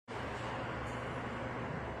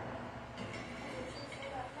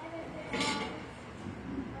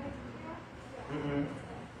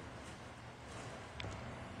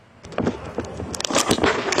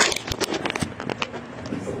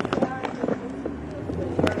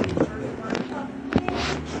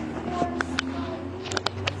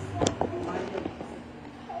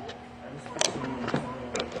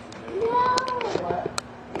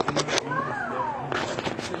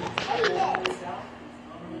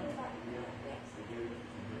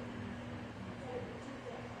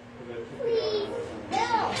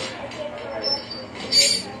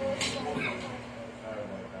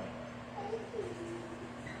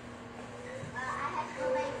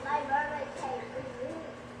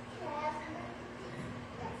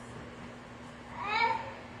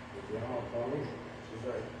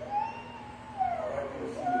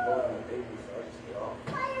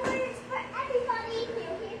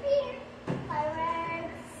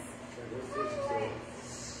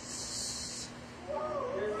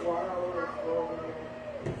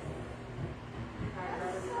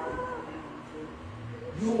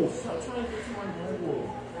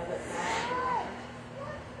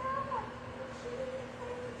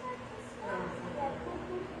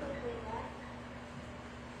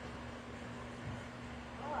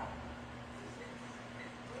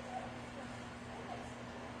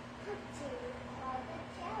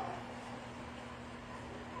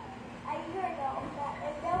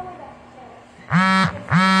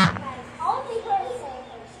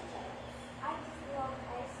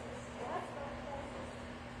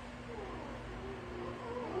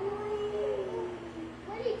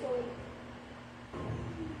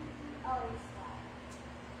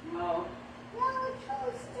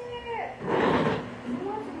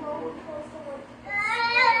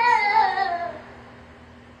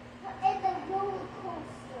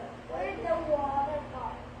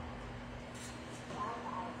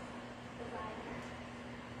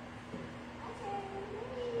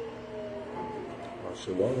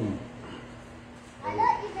Shalom. I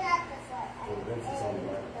don't even have to say. Oh, Vince is on the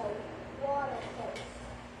mic. The water case.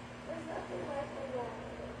 There's nothing like the water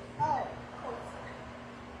case. Oh, coaster.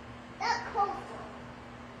 Not coaster.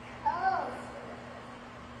 Coaster.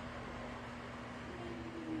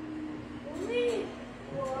 Leave.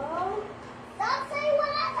 Whoa. Stop saying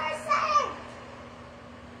whatever I say.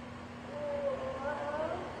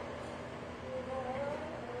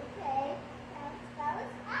 Okay. That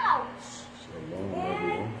was ouch. Shalom,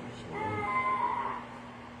 everyone. Shalom.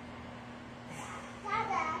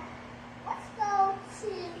 Dada, let's go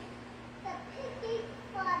to the picnic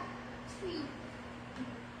fun tree.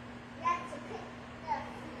 That's a picnic.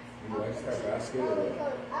 You like that basket or Go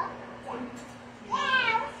what? up, down.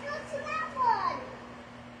 Yeah, let's go to that one.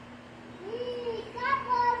 Got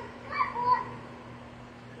one. Got one.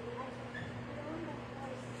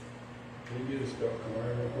 Can you get a stuff from her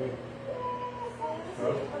real quick?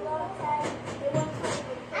 Huh?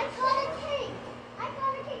 I got a cake. I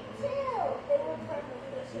got a cake too. They were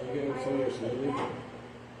perfect. Can you get them some of your smoothie?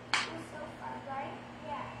 It's so fun, right?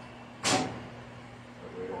 Yeah.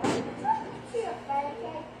 Here, Fred,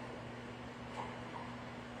 okay?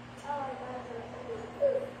 Oh my God.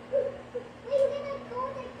 We're gonna go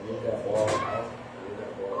to Leave that ball out. Leave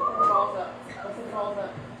that ball out. Balls up. Let's put balls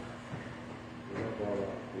up. Leave that ball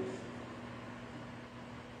out, please.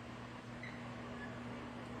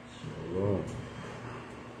 Shalom.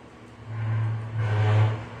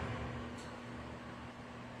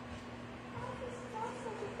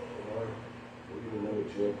 Lord, we need another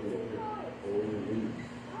chair for here. Or we need leave.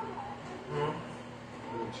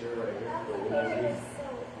 Put a chair right here. Or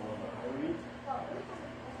we need leave.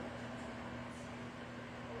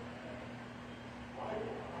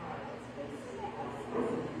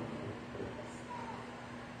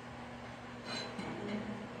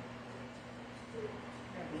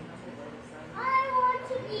 I want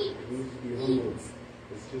to eat. It needs to be humble.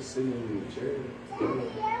 It's just sitting in the chair. Daddy,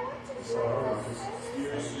 I want to It's all right. Just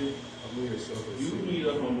seriously, humble yourself. and You sit. need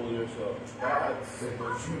to humble yourself. That's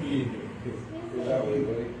what you need to do. Go that way,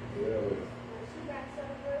 buddy. Go that way.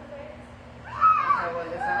 Okay, well,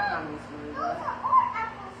 yes, I don't have any smoothie. Those are all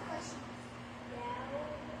apples squishy.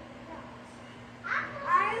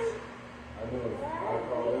 I know if I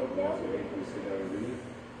call up and that's what they can sit down and read.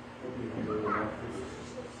 Hope you can go in that.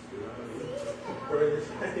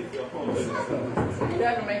 You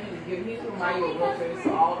have to make him give he's remind you of groceries, so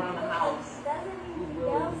all around the house. You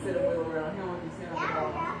will sit and wiggle around. He don't want you sitting on the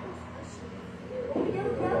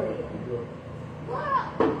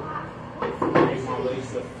Make my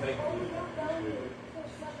lace up. Thank you.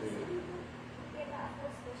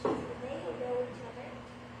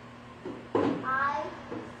 I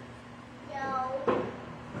know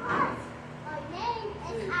us. My name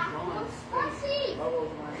is Apple Squishy.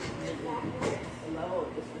 Bubbles want low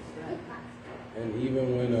disrespect. And even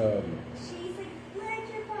when She's a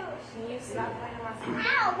glitter post. Can you stop playing my smoothie?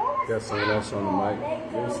 Ow, what was got someone else on the mic, that?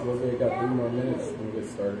 give us a little bit. Got 3 more minutes and we'll get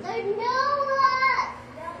started. They know us.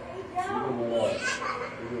 Even when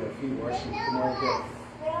my feet washing, come on, get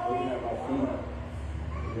looking at my feet.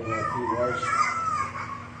 Getting my feet washed.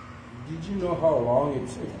 Did you know how long it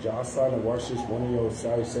took Jocelyn to wash this one of your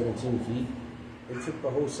size 17 feet? It took the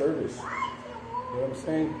whole service. You know what I'm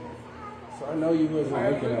saying? So I know you wasn't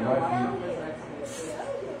looking at my feet.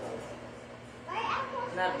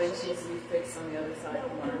 That bench needs to be fixed on the other side.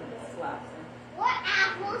 Come on, slap. What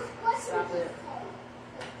Apple Squishy? Stop it.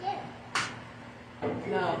 Get it.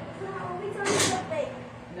 No, We don't something.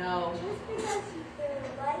 no. Just because you feel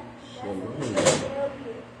like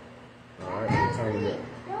Alright, what time is it?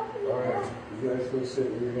 Alright, you guys go sit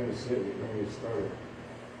where you're gonna sit. We're gonna get started.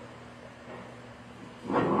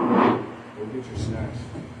 Go get your snacks.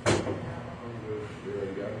 You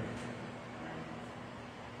already got it?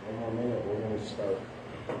 1 more minute, we're gonna start.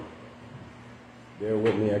 Bear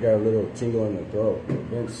with me, I got a little tingle in the throat.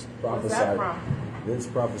 What's that from? Vince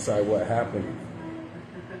prophesied what happened.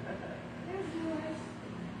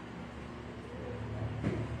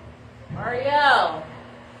 Ariel,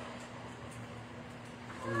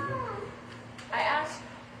 I asked,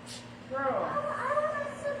 girl.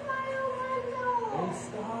 Don't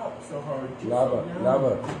stop so hard.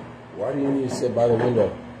 Lava, why do you need to sit by the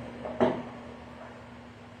window?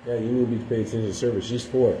 Yeah, you need to be paying attention to service. She's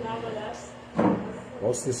 4.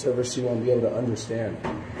 Most of the service she won't be able to understand.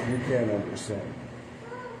 You can't understand.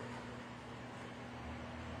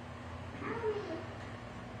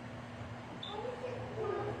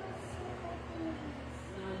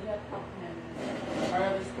 No, you have pop candies.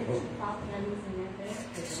 Ariel, just put some pop candies in your thing.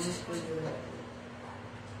 Because I'm for you.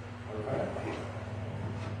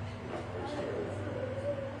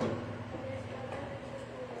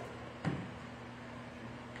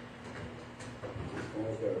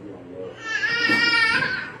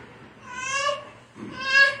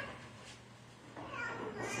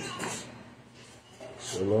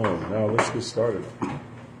 Shalom. Now let's get started.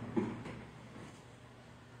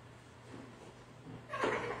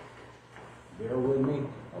 Bear with me.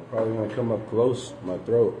 I'm probably going to come up close. My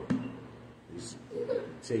throat is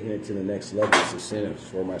taking it to the next level. It's a sin.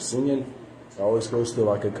 For my singing, it always goes through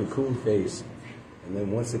like a cocoon phase. And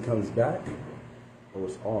then once it comes back, oh,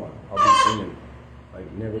 it's on. I'll be singing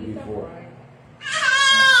like never before.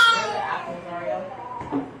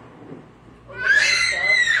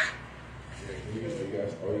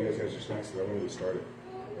 Oh, you guys got your snacks, so I'm going to get started.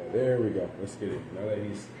 Yeah, there we go. Let's get it. Now that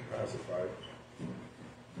he's pacified.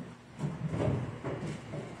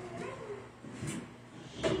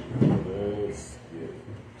 Let's get it.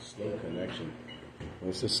 Slow connection. When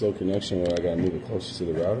it's a slow connection, where I got to move it closer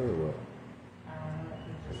to the router or what?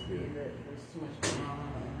 There's too much going on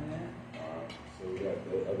there. So we got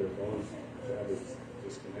the other phones that have it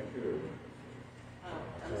disconnected or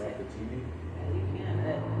turn off the TV? You can.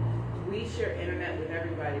 We share internet with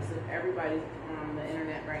everybody, so everybody's on the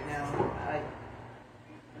internet right now, like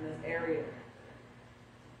in this area.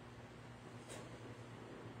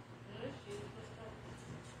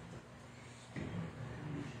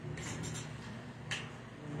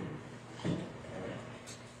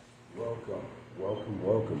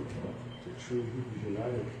 Welcome to True Hebrews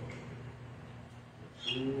United.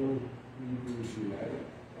 True Hebrews United.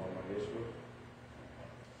 On my Yeshua.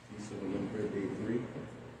 Feast of Unleavened Bread, Day 3.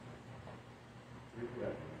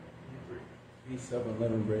 Feast of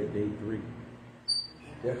Unleavened Bread, Day 3.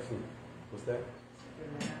 Definitely. What's that?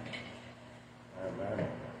 Alright, man.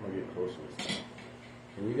 I'm going to get closer.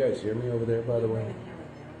 Can you guys hear me over there, by the way?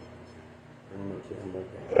 Bring the camera.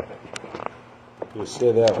 You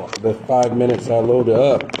said that the 5 minutes I loaded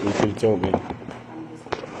up, you could have told me. There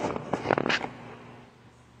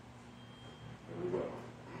we go.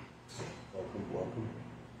 Welcome.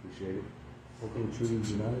 Appreciate it. Welcome to True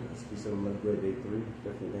Hebrews United. It's Feast of Unleavened Bread, Day 3.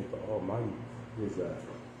 Definitely thank the Almighty. It is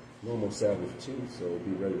normal Sabbath too, so it'll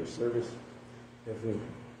be regular service. Definitely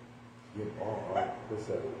give all honor. What's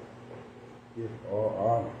that? Give all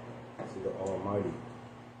honor to the Almighty.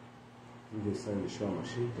 We just sang the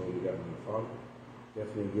Yeshua, but we got in the Father.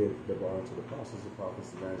 Definitely give the honor to the apostles, the prophets,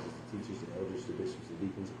 the evangelists, the teachers, the elders, the bishops, the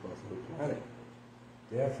deacons across the whole planet.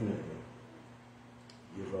 Definitely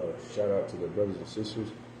give a shout out to the brothers and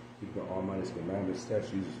sisters, keeping the Almighty's commandments,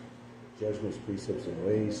 statutes, judgments, precepts, and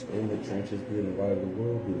ways in the trenches, being the light of the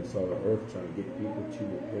world, being the salt of the earth, trying to get people to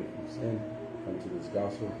repent from sin, come to this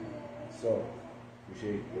gospel. So,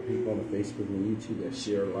 appreciate the people on the Facebook and YouTube that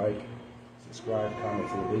share, like, subscribe, comment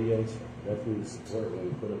to the videos. Definitely support when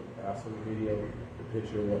we put up a on the video, the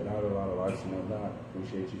picture, whatnot, a lot of likes and whatnot.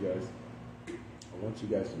 Appreciate you guys. I want you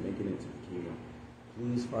guys to make it into the kingdom.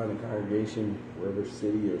 Please find a congregation, wherever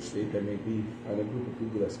city or state that may be. Find a group of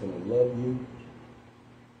people that's going to love you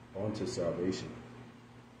onto salvation.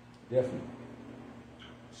 Definitely.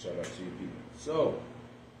 Shout out to you people. So,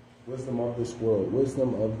 wisdom of this world.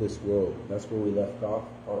 Wisdom of this world. That's where we left off,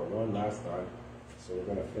 part 1 last time. So we're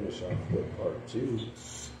going to finish off with part 2.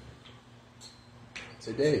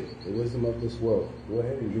 Today, the wisdom of this world. Go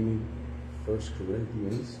ahead and give me 1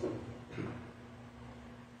 Corinthians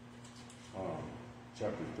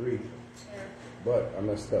chapter 3. But I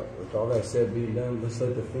messed up. With all that said being done, let's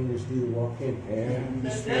let the fingers do the walking and the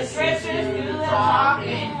scriptures do the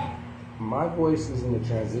talking. My voice is in the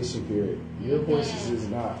transition period. Your voices is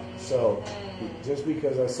not. So just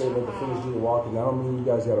because I say let the fingers do the walking, I don't mean you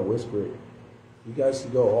guys gotta whisper it. You guys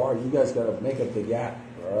can go hard. You guys gotta make up the gap.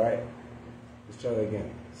 Alright? Let's try that again.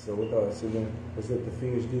 So with all that said, let's let the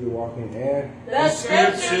fingers do the walking and the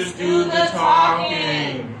scriptures do the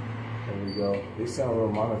talking. There we go. They sound real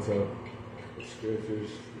monotone. The scriptures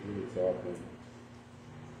do the talking.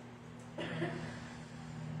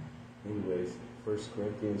 Anyways, 1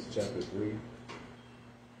 Corinthians chapter 3,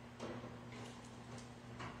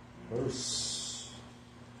 verse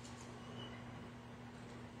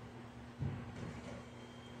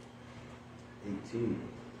 18.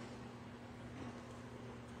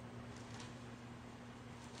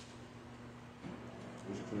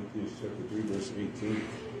 Corinthians chapter 3, verse 18.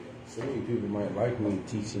 So many people might like me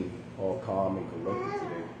teaching all calm and collected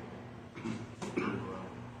today.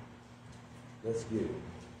 Let's get it.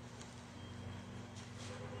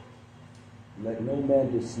 Let no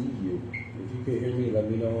man deceive you. If you can hear me, let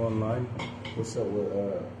me know online. What's up with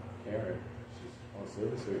Karen? She's on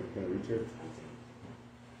service, or can I reach her?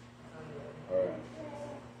 Alright.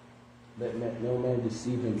 Let no man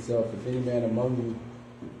deceive himself. If any man among you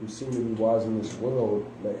who seem to be wise in this world,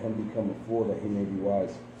 let him become a fool that he may be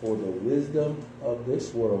wise. For the wisdom of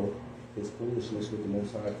this world is foolishness with the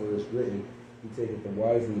Most High, for it is written, He taketh the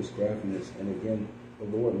wise in his craftiness. And again,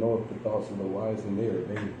 The Lord knoweth the thoughts of the wise, and they are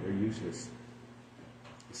vain. They're useless.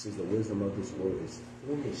 It says the wisdom of this world is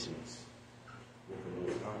foolishness with the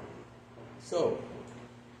Lord God. So,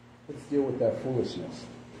 let's deal with that foolishness.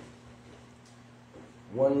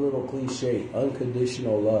 One little cliche,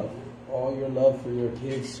 unconditional love. All your love for your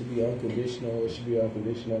kids should be unconditional. It should be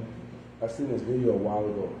unconditional. I've seen this video a while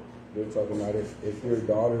ago. They're talking about if your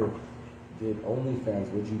daughter did OnlyFans,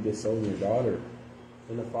 would you disown your daughter?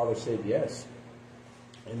 And the father said yes.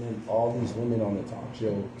 And then all these women on the talk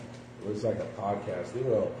show, it was like a podcast, they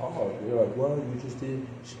were appalled. They were like, well, you just did,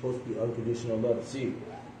 it's supposed to be unconditional love. See,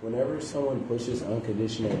 whenever someone pushes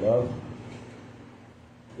unconditional love,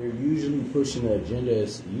 they're usually pushing the agenda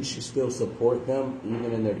is you should still support them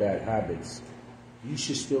even in their bad habits. You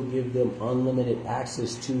should still give them unlimited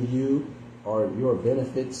access to you or your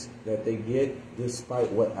benefits that they get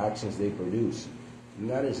despite what actions they produce. And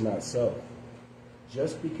that is not so.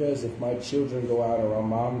 Just because if my children go out or my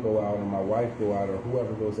mom go out or my wife go out or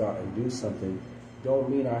whoever goes out and do something, don't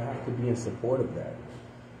mean I have to be in support of that.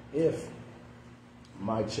 If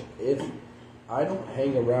I don't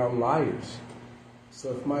hang around liars.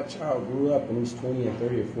 So if my child grew up and he's 20 and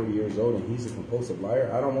 30 or 40 years old and he's a compulsive liar,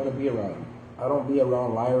 I don't want to be around him. I don't be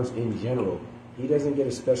around liars in general. He doesn't get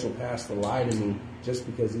a special pass to lie to me just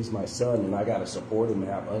because he's my son and I got to support him and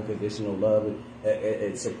have unconditional love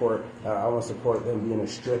and support. I want to support them being a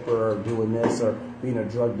stripper or doing this or being a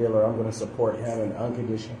drug dealer. I'm going to support him and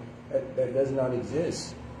unconditional. That does not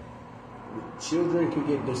exist. Children could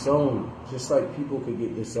get disowned just like people could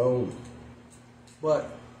get disowned. But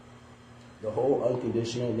the whole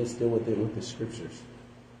unconditional, let's deal with it with the scriptures.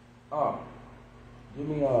 Give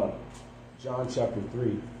me John chapter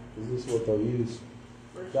 3. Is this what they'll use?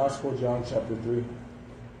 Gospel John chapter 3.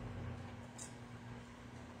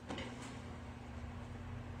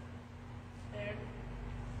 There.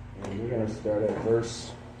 And we're going to start at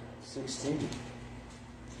verse 16.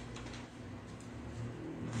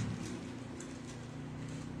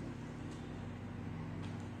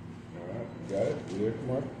 All right, you got it? You there,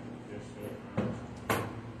 Kumar?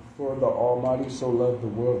 For the Almighty so loved the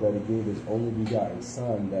world that he gave his only begotten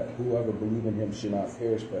Son, that whoever believe in him should not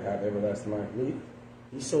perish but have everlasting life.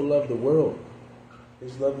 He so loved the world.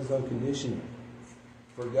 His love is unconditional.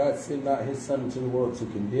 For God sent not his Son into the world to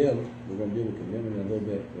condemn. We're going to deal with condemning in a little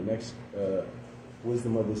bit. The next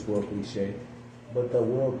wisdom of this world cliche. But the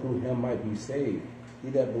world through him might be saved.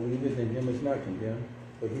 He that believeth in him is not condemned.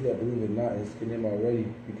 But he that believeth not is condemned already,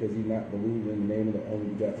 because he not believed in the name of the only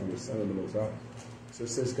begotten Son of the Most High. So it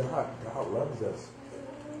says God loves us.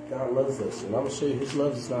 God loves us. And I'm going to show you his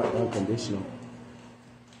love is not unconditional.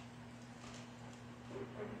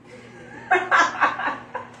 All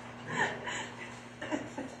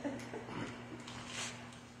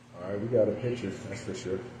right, we got a picture, that's for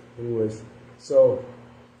sure. Anyways, so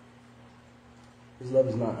his love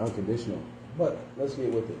is not unconditional. But let's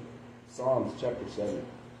get with it. Psalms chapter 7.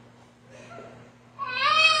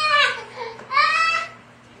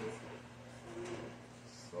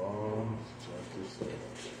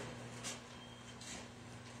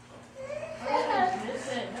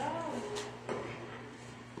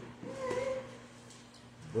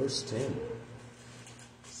 Verse 10.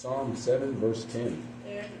 Psalm 7, verse 10.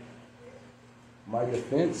 There. My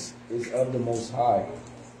defense is of the Most High,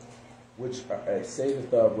 which saveth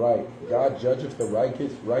the upright. God judgeth the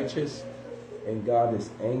righteous, and God is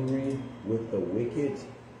angry with the wicked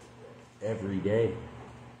every day.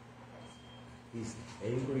 He's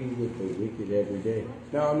angry with the wicked every day.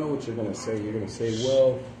 Now, I know what you're going to say. You're going to say,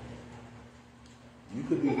 well, you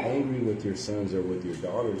could be angry with your sons or with your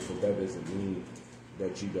daughters, but that doesn't mean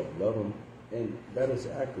that you don't love them. And that is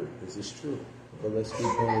accurate. This is true. But let's keep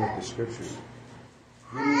going with the scriptures.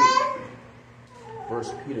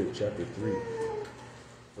 First Peter chapter 3.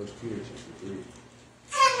 First Peter chapter 3.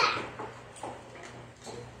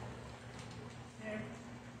 There.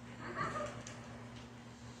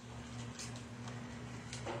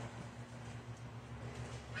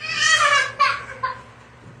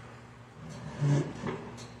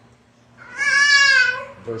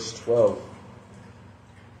 Verse 12.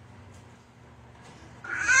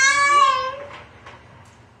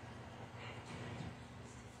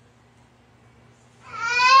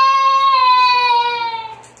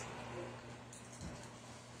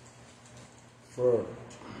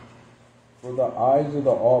 For the eyes of the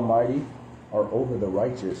Almighty are over the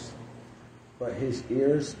righteous, but his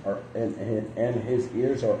ears are his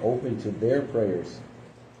ears are open to their prayers.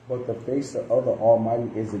 But the face of the Almighty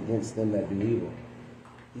is against them that do evil.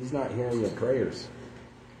 He's not hearing your prayers.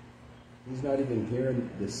 He's not even hearing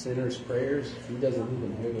the sinner's prayers. He doesn't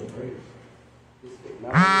even hear their prayers.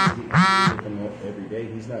 Not only is he angry with them every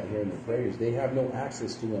day. He's not hearing their prayers. They have no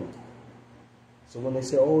access to him. So when they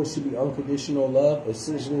say, oh, it should be unconditional love,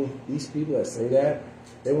 essentially, these people that say that,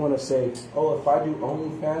 they want to say, oh, if I do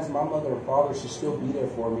OnlyFans, my mother and father should still be there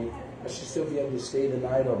for me. I should still be able to stay the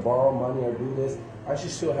night or borrow money or do this. I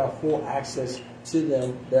should still have full access to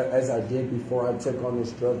them that as I did before I took on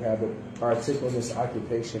this drug habit or I took on this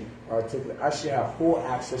occupation or I should have full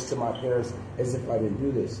access to my parents as if I didn't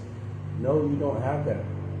do this. No, you don't have that.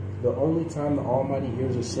 The only time the Almighty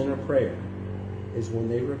hears a sinner prayer is when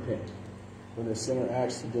they repent. When the sinner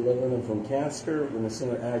asks to deliver them from cancer, when the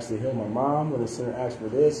sinner asks to heal my mom, when the sinner asks for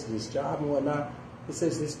this job and whatnot, it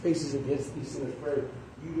says this faces against these sinners' prayer.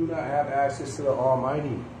 You do not have access to the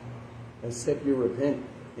Almighty except you repent.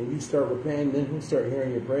 And you start repenting, then he'll start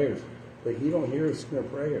hearing your prayers. But he don't hear a sinner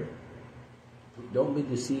prayer. Don't be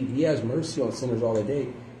deceived. He has mercy on sinners all the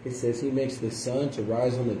day. It says he makes the sun to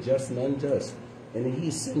rise on the just and unjust. And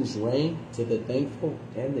he sends rain to the thankful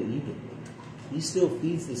and the evil. He still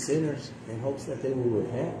feeds the sinners in hopes that they will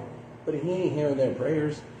repent. But he ain't hearing their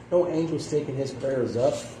prayers. No angel's taking his prayers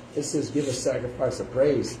up. It says give a sacrifice of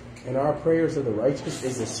praise. And our prayers of the righteous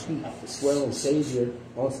is a sweet, swelling Savior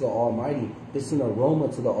unto the Almighty. It's an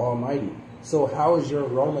aroma to the Almighty. So how is your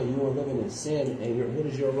aroma? You are living in sin. And what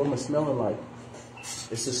is your aroma smelling like?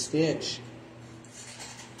 It's a stench.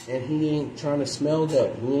 And he ain't trying to smell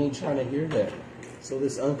that. He ain't trying to hear that. So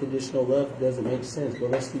this unconditional love doesn't make sense.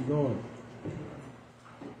 But let's keep going.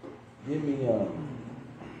 Give me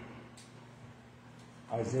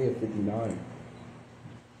Isaiah 59.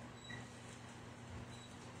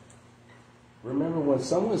 Remember, when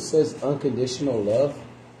someone says unconditional love,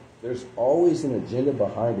 there's always an agenda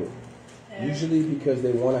behind it. Usually because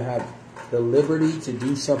they want to have the liberty to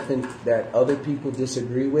do something that other people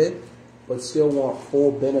disagree with, but still want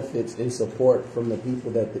full benefits and support from the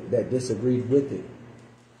people that disagreed with it.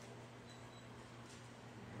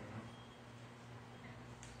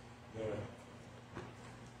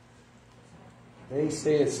 They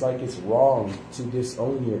say it's like it's wrong to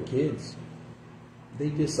disown your kids. They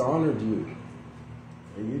dishonored you.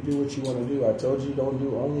 And you do what you want to do. I told you don't do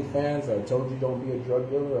OnlyFans. I told you don't be a drug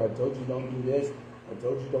dealer. I told you don't do this. I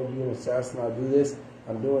told you don't be an assassin. I do this.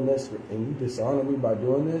 I'm doing this. And you dishonor me by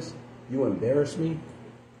doing this. You embarrass me.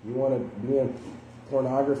 You want to be in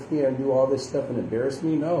pornography and do all this stuff and embarrass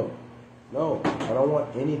me? No. No. I don't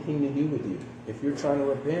want anything to do with you. If you're trying to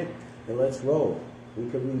repent, then let's roll. We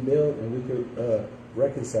could rebuild and we could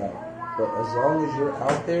reconcile. But as long as you're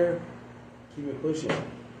out there, keep it pushing.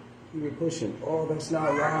 Keep it pushing. Oh, that's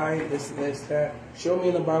not right. This, that. Show me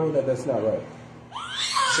in the Bible that that's not right.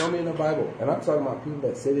 Show me in the Bible. And I'm talking about people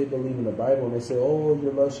that say they believe in the Bible and they say, oh,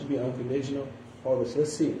 your love should be unconditional. All this.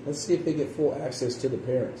 Let's see. Let's see if they get full access to the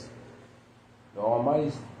parents. The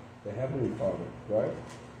Almighty's the Heavenly Father, right?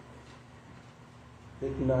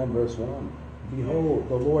 59 verse 1. Behold,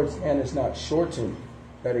 the Lord's hand is not shortened,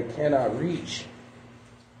 that it cannot reach.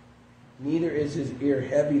 Neither is his ear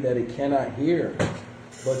heavy, that it cannot hear.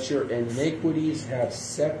 But your iniquities have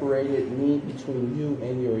separated me between you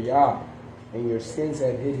and your Yah, and your sins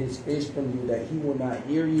have hid his face from you, that he will not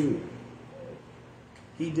hear you.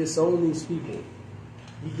 He disowned these people.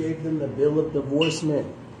 He gave them the bill of divorcement.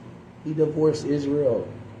 He divorced Israel.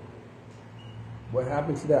 What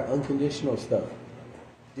happened to that unconditional stuff?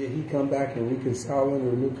 Did he come back and reconcile under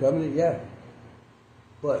a new covenant? Yeah.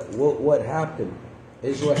 But what happened?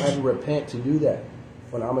 Israel had to repent to do that.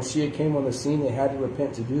 When Amashiach came on the scene, they had to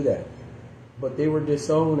repent to do that. But they were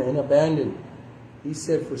disowned and abandoned. He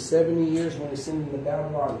said for 70 years when they sent them to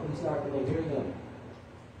Babylon, he's not going to hear them.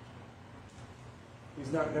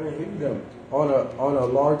 He's not going to hear them. On a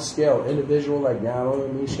large scale, individual like Daniel,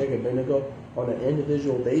 Meshach, and Abednego, on an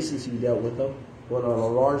individual basis he dealt with them. But on a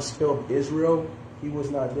large scale, Israel, he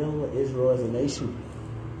was not dealing with Israel as a nation.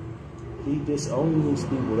 He disowned these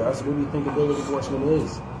people. That's what we think a bill of divorcement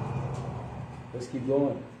is. Let's keep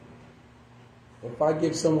going. If I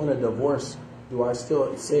give someone a divorce, do I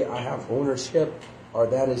still say I have ownership, or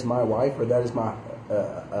that is my wife, or that is my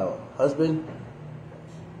husband?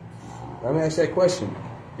 Let me ask that question.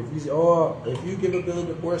 If you say, if you give a bill of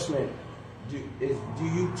divorcement, do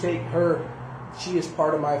you take her? She is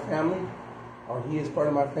part of my family, or he is part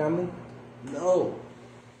of my family? No.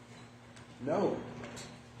 No.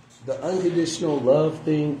 The unconditional love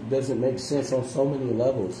thing doesn't make sense on so many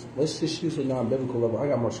levels. Let's just use a non-biblical level. I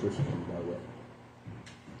got more scripture for you, by the way.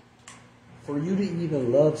 For you to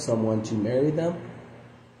even love someone, to marry them,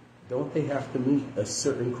 don't they have to meet a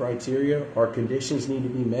certain criteria or conditions need to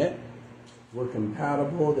be met? We're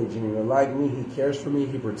compatible, they genuinely like me, he cares for me,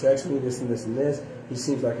 he protects me, this and this and this. He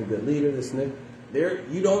seems like a good leader, this and this.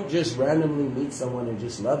 You don't just randomly meet someone and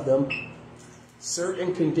just love them.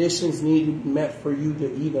 Certain conditions need to be met for you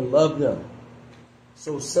to even love them.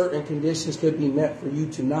 So certain conditions could be met for you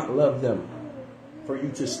to not love them, for you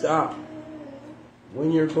to stop.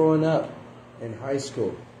 When you're growing up in high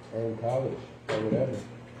school or in college or whatever.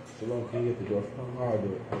 Shalom, can you get the door? Oh, I'll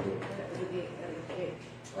do it.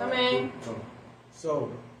 Come in.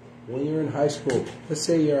 So, when you're in high school, let's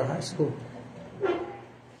say you're in high school.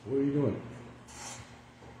 What are you doing?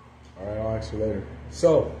 All right, I'll ask you later.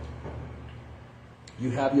 So, you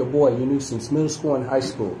have your boy you knew since middle school and high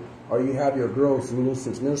school. Or you have your girls you knew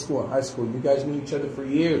since middle school and high school. You guys knew each other for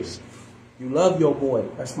years. You love your boy.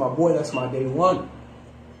 That's my boy. That's my day one.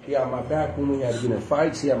 He had my back when we had to get in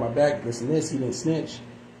fights. He had my back. This and this. He didn't snitch.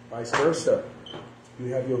 Vice versa.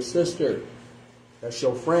 You have your sister. That's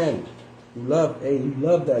your friend. You love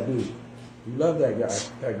that dude. You love that guy,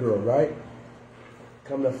 that girl, right?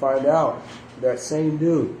 Come to find out, that same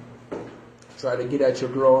dude try to get at your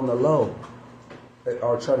girl on the low,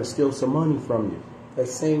 or try to steal some money from you. That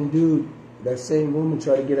same dude, that same woman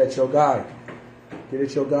try to get at your guy. Get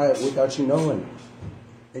at your guy without you knowing.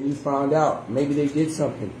 And you found out. Maybe they did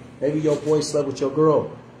something. Maybe your boy slept with your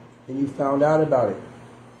girl and you found out about it.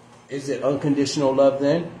 Is it unconditional love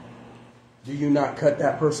then? Do you not cut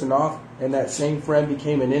that person off and that same friend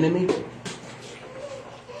became an enemy?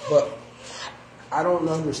 But I don't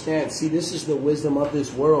understand. See, this is the wisdom of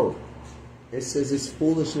this world. It says it's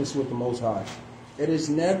foolishness with the Most High. It has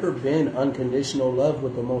never been unconditional love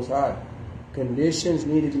with the Most High. Conditions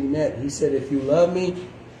need to be met. He said, if you love me,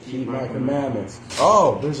 keep my commandments.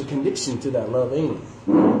 Oh, there's a condition to that love, ain't it?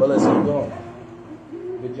 But let's keep going.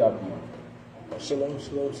 Good job, you. Shalom,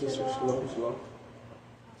 shalom, sister. Shalom, shalom.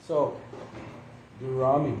 So,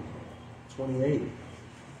 Deuteronomy 28.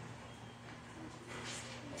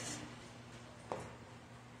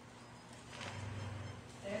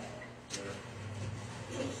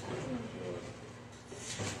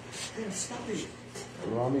 Stop it.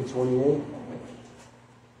 Deuteronomy 28,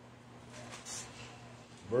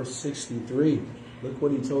 verse 63. Look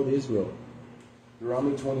what he told Israel.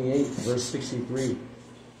 Deuteronomy 28, verse 63.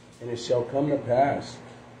 And it shall come to pass,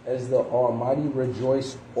 as the Almighty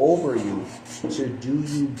rejoice over you, to do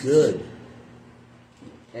you good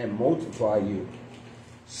and multiply you,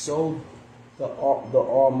 so the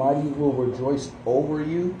Almighty will rejoice over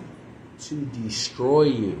you to destroy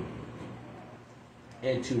you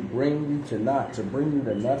and to bring you to naught, to bring you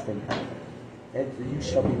to nothing. And for you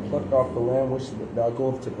shall be plucked off the land which thou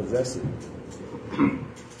goest to possess it.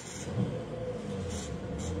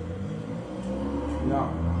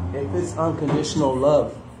 Now, if it's unconditional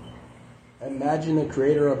love, imagine the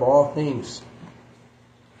creator of all things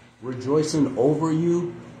rejoicing over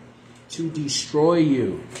you to destroy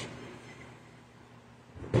you.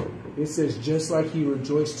 It says, just like he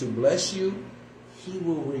rejoiced to bless you, he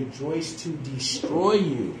will rejoice to destroy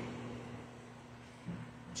you.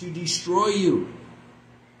 To destroy you.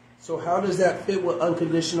 So how does that fit with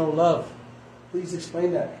unconditional love? Please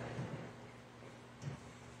explain that.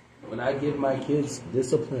 When I give my kids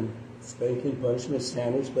discipline, spanking, punishment,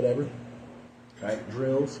 standards, whatever, right,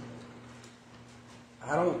 drills,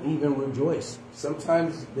 I don't even rejoice.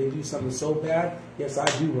 Sometimes they do something so bad, yes, I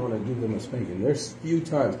do want to give them a spanking. There's a few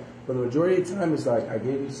times, but the majority of the time it's like, I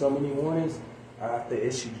gave you so many warnings, I have to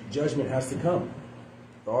issue, judgment has to come.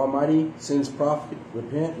 The Almighty sends prophet,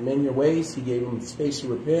 repent, mend your ways. He gave them space to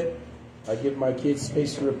repent. I give my kids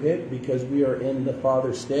space to repent because we are in the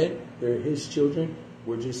Father's stead. They're His children.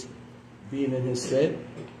 We're just being in His stead.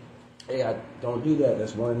 Hey, I don't do that.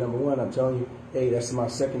 That's warning number one. I'm telling you, hey, that's my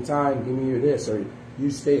second time. Give me your this. Or you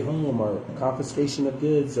stay home, or confiscation of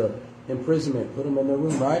goods, or imprisonment. Put them in their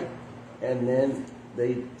room, right? And then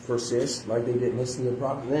they persist, like they didn't listen to the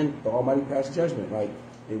prophet. Then the Almighty passed judgment, like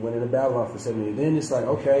they went into Babylon for 70 years. Then it's like,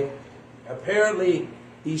 okay, apparently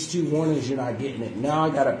these two warnings, you're not getting it. Now I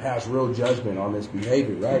got to pass real judgment on this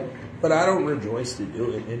behavior, right? But I don't rejoice to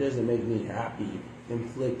do it. It doesn't make me happy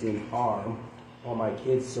inflicting harm on my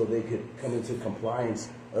kids so they could come into compliance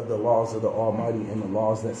of the laws of the Almighty and the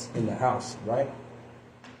laws that's in the house, right?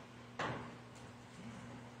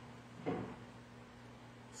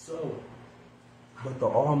 So, but the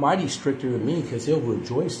Almighty's stricter than me because He'll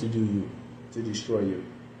rejoice to do you, to destroy you.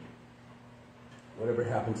 Whatever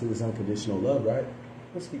happened to His unconditional love, right?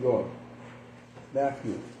 Let's keep going.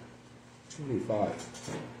 Matthew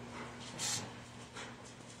 25.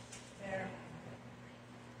 There.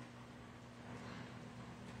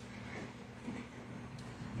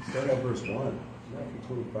 Start at verse 1. Matthew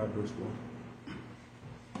 25, verse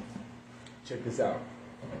 1. Check this out.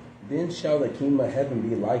 Then shall the kingdom of heaven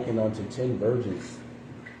be likened unto 10 virgins,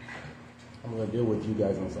 I'm going to deal with you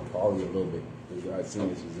guys on some folly a little bit, because I've seen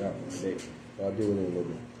this example today. So I'll deal with it a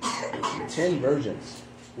little bit. 10 virgins,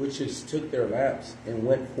 which took their lamps and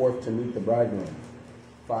went forth to meet the bridegroom.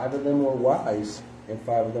 5 of them were wise, and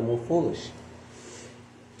 5 of them were foolish.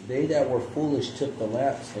 They that were foolish took the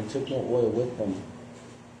lamps and took no oil with them,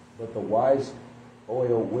 but the wise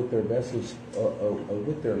oil with their vessels,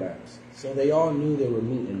 with their lamps. So they all knew they were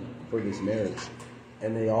meeting for this marriage,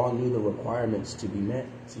 and they all knew the requirements to be met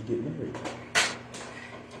to get married.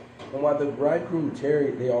 And while the bridegroom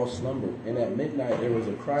tarried, they all slumbered. And at midnight there was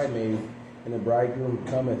a cry made, and the bridegroom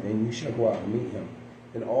cometh, and you shall go out and meet him.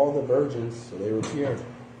 And all the virgins, so they were here,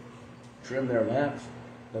 trimmed their lamps.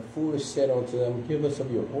 The foolish said unto them, give us of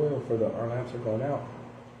your oil, for our lamps are gone out.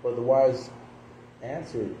 But the wise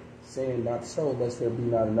answered, saying, not so, lest there be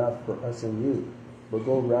not enough for us and you, but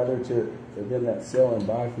go rather to them that sell and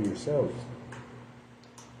buy for yourselves.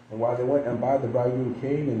 And while they went and buy, the bridegroom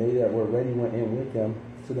came, and they that were ready went in with them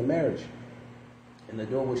to the marriage. And the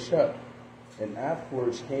door was shut. And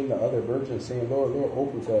afterwards came the other virgins, saying, Lord, Lord,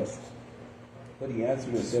 open to us. But he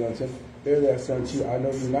answered and said unto him, verily I say unto you, I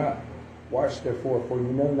know you not. Watch therefore, for you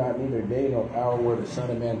know not neither day nor hour where the Son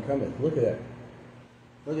of Man cometh. Look at that.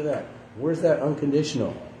 Look at that. Where's that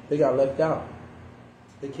unconditional? They got left out.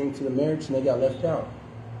 They came to the marriage and they got left out.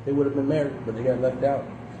 They would have been married, but they got left out.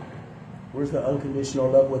 Where's the unconditional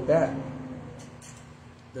love with that?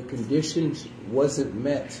 The conditions wasn't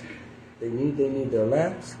met. They need their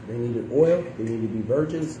lamps. They needed oil. They needed to be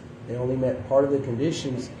virgins. They only met part of the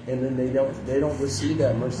conditions, and then they don't receive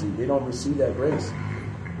that mercy. They don't receive that grace.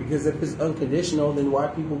 Because if it's unconditional, then why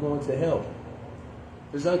are people going to hell?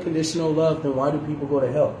 If it's unconditional love, then why do people go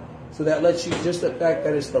to hell? So that lets you, just the fact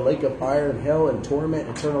that it's the lake of fire and hell and torment,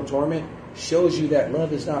 eternal torment, shows you that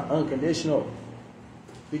love is not unconditional.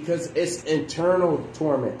 Because it's internal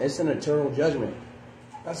torment. It's an eternal judgment.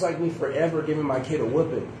 That's like me forever giving my kid a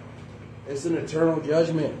whooping. It's an eternal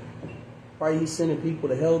judgment. Why he's sending people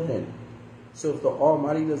to hell then? So if the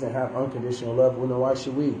Almighty doesn't have unconditional love, well, then why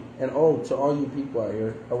should we? And to all you people out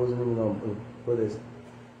here, I wasn't even on for this.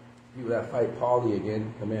 People that fight poly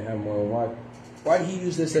again, the man have more than one wife. Why did he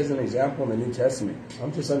use this as an example in the New Testament?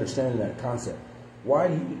 I'm just understanding that concept. Why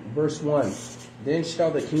did he, verse 1, then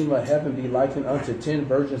shall the kingdom of heaven be likened unto 10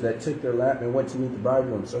 virgins that took their lamp and went to meet the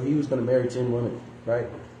bridegroom. So he was going to marry 10 women, right?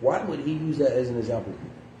 Why would he use that as an example?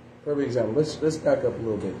 Perfect example. Let's back up a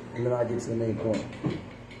little bit, and then I'll get to the main point.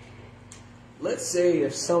 Let's say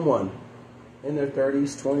if someone in their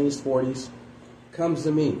 30s, 20s, 40s comes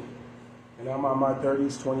to me, and I'm on my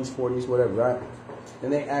 30s, 20s, 40s, whatever, right?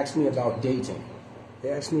 And they ask me about dating. They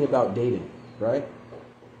ask me about dating, right?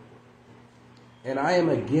 And I am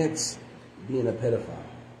against being a pedophile.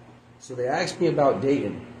 So they ask me about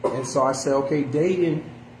dating. And so I say, okay, dating,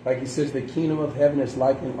 like he says, the kingdom of heaven is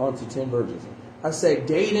likened unto 10 virgins. I say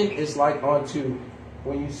dating is like unto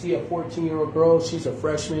when you see a 14-year-old girl, she's a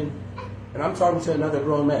freshman, and I'm talking to another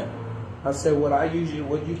grown man. I said, what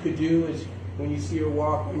you could do is when you see her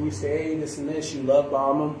walk and you say, hey, this and this, you love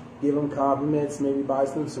bomb them, give them compliments, maybe buy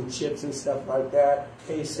them some chips and stuff like that.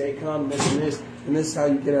 Hey, say come, this and this is how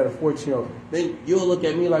you get at a 14-year-old. Then you'll look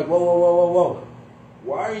at me like, whoa, whoa, whoa, whoa, whoa.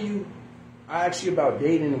 Why are you, I asked you about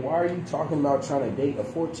dating, why are you talking about trying to date a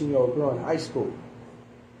 14-year-old girl in high school?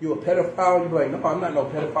 You a pedophile? You'd be like, no, I'm not no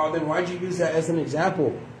pedophile. Then why'd you use that as an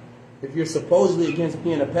example? If you're supposedly against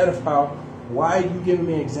being a pedophile, why are you giving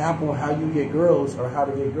me an example of how you get girls or how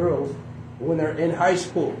to get girls when they're in high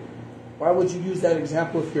school? Why would you use that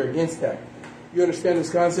example if you're against that? You understand this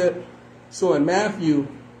concept? So in Matthew,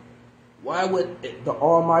 why would the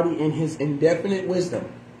Almighty in his indefinite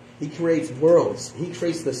wisdom, he creates worlds. He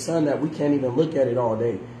creates the sun that we can't even look at it all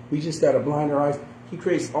day. We just got to blind our eyes. He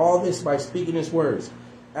creates all this by speaking his words.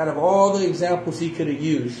 Out of all the examples he could have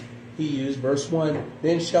used, he used verse 1,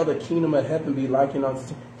 then shall the kingdom of heaven be likened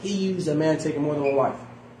unto. He used a man taking more than one wife.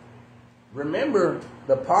 Remember,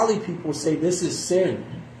 the poly people say this is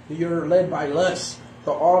sin. You're led by lust.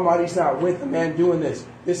 The Almighty's not with a man doing this.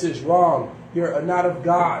 This is wrong. You're not of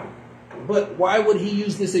God. But why would he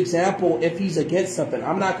use this example if he's against something?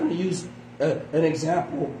 I'm not going to use an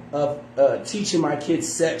example of teaching my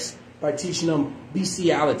kids sex by teaching them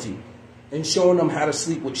bestiality and showing them how to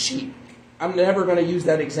sleep with sheep. I'm never going to use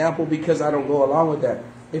that example because I don't go along with that.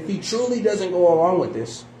 If he truly doesn't go along with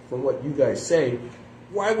this, from what you guys say,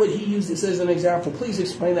 why would he use this as an example? Please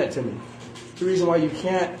explain that to me. The reason why you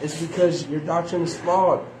can't is because your doctrine is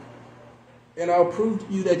flawed. And I'll prove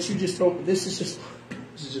to you that you just don't, this is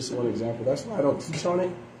just one example. That's why I don't teach on it,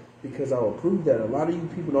 because I will prove that a lot of you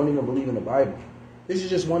people don't even believe in the Bible. This is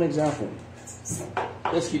just one example.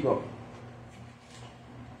 Let's keep going.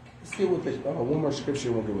 Let's get with the one more scripture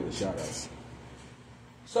and we'll get with the shout outs.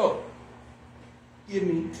 So, give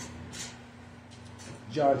me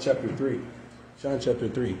John chapter 3. John chapter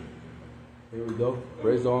 3. Here we go.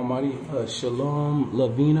 Praise the Almighty. Shalom,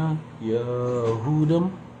 Lavina, Yehudim,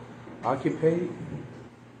 Occupate,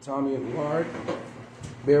 Tommy and Ward.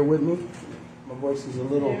 Bear with me. My voice is a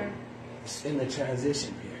little in the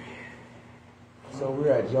transition period. So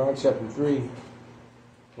we're at John chapter 3.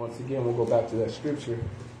 Once again, we'll go back to that scripture.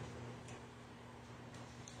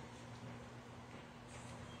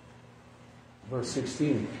 Verse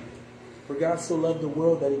 16. For God so loved the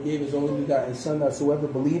world that he gave his only begotten Son, that whosoever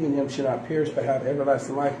believe in him should not perish but have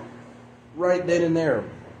everlasting life. Right then and there.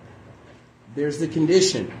 There's the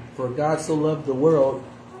condition. For God so loved the world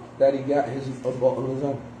that he got his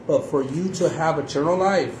Son. But for you to have eternal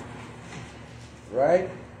life, right?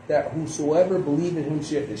 That whosoever believe in him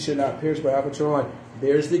should not perish but have eternal life.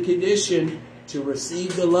 There's the condition. To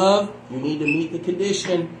receive the love, you need to meet the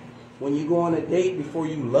condition. When you go on a date, before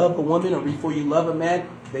you love a woman or before you love a man,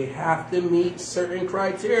 they have to meet certain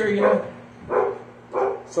criteria.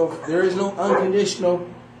 So there is no unconditional,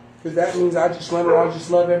 because that means I just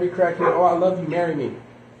love every crackhead. Oh, I love you, marry me.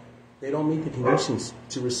 They don't meet the conditions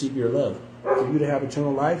to receive your love. For you to have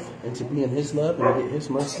eternal life and to be in his love and get his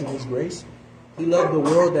mercy and his grace. He loved the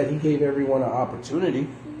world that he gave everyone an opportunity,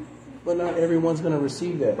 but not everyone's going to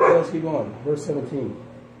receive that. Let's keep going. Verse 17.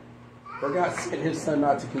 For God sent his Son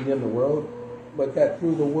not to condemn the world, but that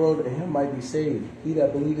through the world in him might be saved. He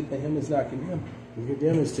that believeth in him is not condemned. And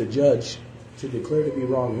condemn is to judge, to declare to be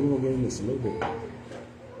wrong. We will get into this a little bit.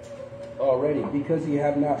 Already, because ye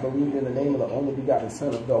have not believed in the name of the only begotten Son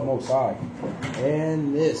of the Most High.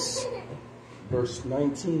 And this, verse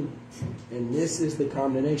 19, and this is the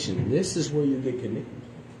condemnation. This is where you get condemned.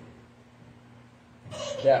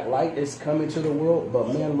 That light is coming to the world,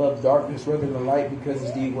 but man loved darkness rather than light because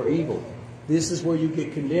his deeds were evil. This is where you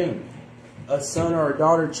get condemned. A son or a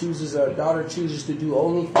daughter chooses to do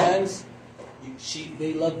OnlyFans.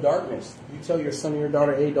 They love darkness. You tell your son or your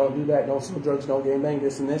daughter, hey, don't do that, don't sell drugs, don't get bang,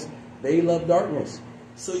 this and this. They love darkness.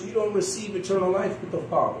 So you don't receive eternal life with the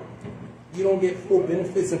Father. You don't get full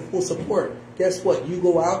benefits and full support. Guess what? You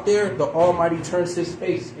go out there, the Almighty turns his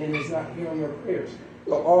face and is not hearing your prayers.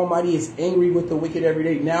 The Almighty is angry with the wicked every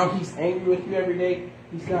day. Now he's angry with you every day.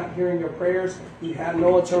 He's not hearing your prayers. You have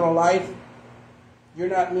no eternal life. You're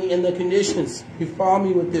not meeting the conditions. You follow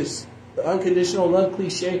me with this. The unconditional love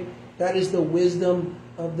cliche, that is the wisdom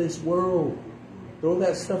of this world. Throw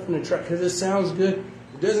that stuff in the trash because it sounds good.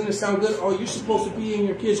 Doesn't it sound good? Oh, you're supposed to be in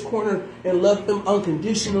your kid's corner and love them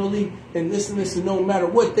unconditionally and this and no matter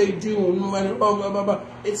what they do, no matter blah, blah, blah, blah.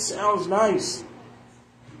 It sounds nice.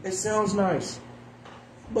 It sounds nice.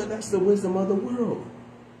 But that's the wisdom of the world.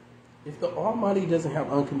 If the Almighty doesn't have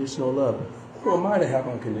unconditional love, who am I to have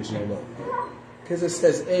unconditional love? Because it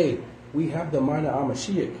says, hey, we have the mind of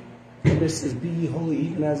Amashiach. And it says, be ye holy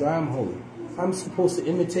even as I am holy. I'm supposed to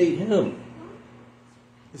imitate him.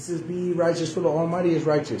 It says, be ye righteous for the Almighty is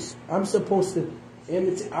righteous. I'm supposed to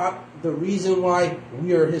imitate. The reason why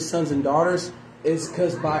we are his sons and daughters is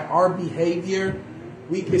because by our behavior,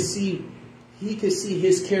 we can see, he can see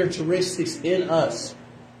his characteristics in us.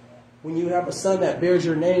 When you have a son that bears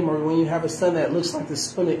your name, or when you have a son that looks like the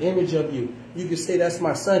splinter image of you, you can say that's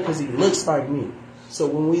my son because he looks like me. So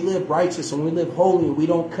when we live righteous and we live holy and we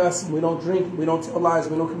don't cuss and we don't drink and we don't tell lies,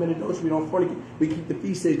 we don't commit adultery, we don't fornicate, we keep the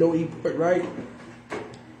feast days, don't eat pork, right?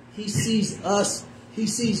 He sees us. He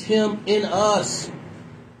sees him in us.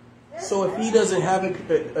 So if he doesn't have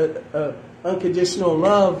a unconditional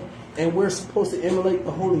love and we're supposed to emulate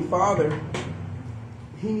the Holy Father,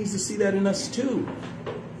 he needs to see that in us too.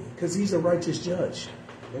 Because he's a righteous judge.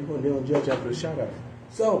 I'm going to deal and judge after the shout out.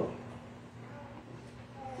 So,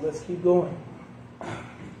 let's keep going.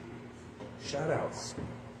 Shout outs.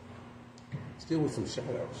 Still with some shout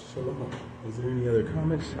outs. Shalom. Is there any other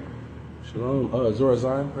comments? Shalom. Zora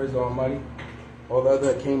Zion, praise the Almighty. All the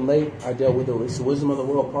other that came late, I dealt with it's the Wisdom of the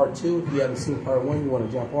World Part 2. If you haven't seen Part 1, you want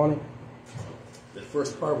to jump on it. The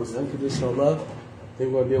first part was unconditional love.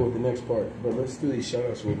 Then we're going to deal with the next part. But let's do these shout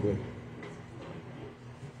outs real quick.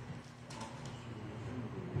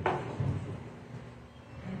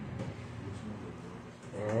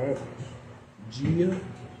 Alright. Gia,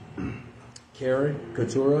 Karen,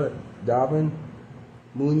 Katura, Davin,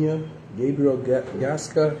 Munya, Gabriel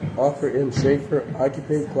Gasca, Arthur M. Schaefer,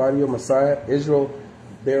 Occupant, Claudio Messiah, Israel,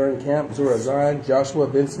 Baron Camp, Zora Zion, Joshua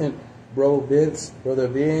Vincent, Bro Vince, Brother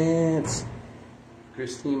Vince,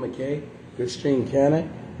 Christine McKay, Christine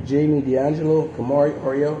Cannon, Jamie D'Angelo, Kamari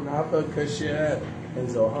Oreo, Napa Kashet, and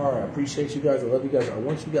Zohara. I appreciate you guys. I love you guys. I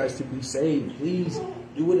want you guys to be saved. Please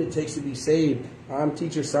Do what it takes to be saved. I'm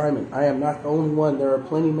Teacher Simon. I am not the only one. There are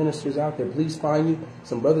plenty of ministers out there. Please find you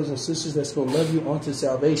some brothers and sisters that's going to love you onto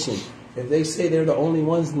salvation. If they say they're the only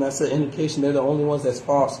ones, then that's an indication they're the only ones that's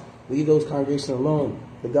false. Leave those congregations alone.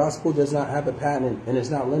 The gospel does not have a patent, and it's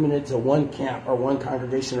not limited to one camp or one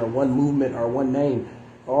congregation or one movement or one name.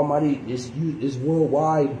 Almighty is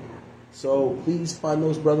worldwide. So please find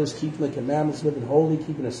those brothers keeping the commandments, living holy,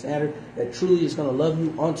 keeping a standard that truly is going to love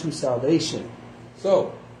you unto salvation.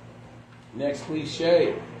 So, next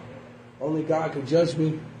cliche. Only God can judge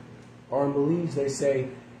me. Or in Belize, they say,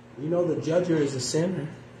 you know, the judger is a sinner.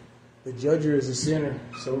 The judger is a sinner.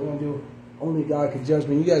 So we're going to do only God can judge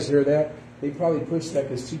me. You guys hear that? They probably pushed that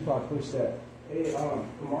because Tupac pushed that. Hey,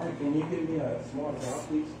 Kamari, can you give me a small towel,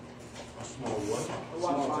 please? A small what?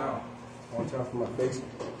 Small towel. Small towel for my face.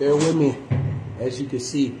 Bear with me. As you can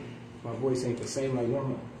see, my voice ain't the same like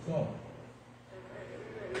normal. So.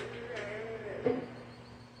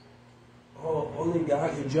 Oh, only God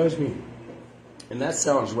can judge me. And that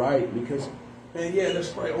sounds right because, man, yeah, that's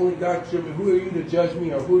right. Only God can judge me. Who are you to judge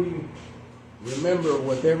me, or who do you? Remember,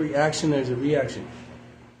 with every action, there's a reaction.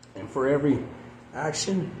 And for every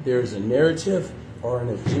action, there's a narrative or an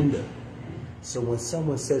agenda. So when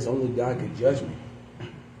someone says only God can judge me,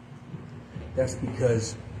 that's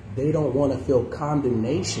because they don't want to feel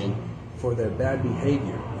condemnation for their bad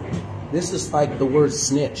behavior. This is like the word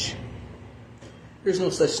snitch. There's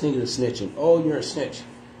no such thing as snitching. Oh, you're a snitch.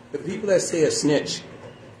 The people that say a snitch,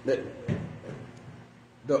 that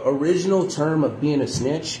the original term of being a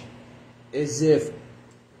snitch is if,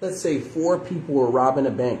 let's say, 4 people were robbing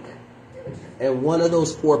a bank, and one of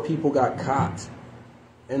those 4 people got caught,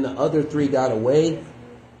 and the other 3 got away.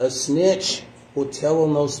 A snitch will tell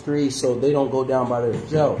on those 3 so they don't go down by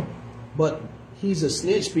themselves. But he's a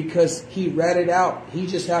snitch because he ratted out. He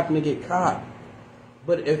just happened to get caught.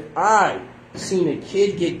 But if I seen a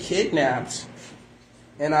kid get kidnapped,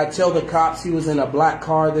 and I tell the cops he was in a black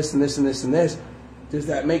car, this and this and this and this, does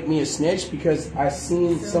that make me a snitch because I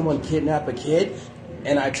seen someone kidnap a kid,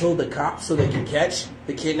 and I told the cops so they can catch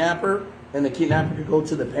the kidnapper, and the kidnapper could go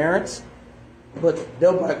to the parents? But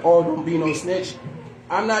they'll be like, oh, don't be no snitch.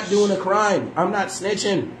 I'm not doing a crime. I'm not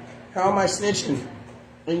snitching. How am I snitching?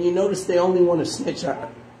 And you notice they only want to snitch.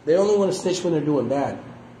 They only want to snitch when they're doing bad.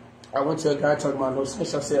 I went to a guy talking about no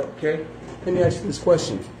snitch. I said, okay, let me ask you this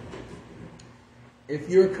question. If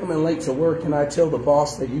you're coming late to work and I tell the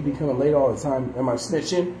boss that you be coming late all the time, am I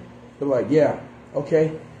snitching? They're like, yeah,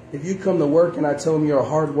 okay. If you come to work and I tell them you're a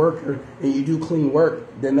hard worker and you do clean work,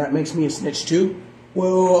 then that makes me a snitch too?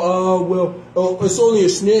 It's only a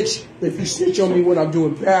snitch if you snitch on me when I'm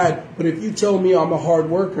doing bad. But if you tell me I'm a hard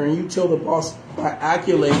worker and you tell the boss my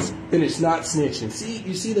accolades, then it's not snitching. See,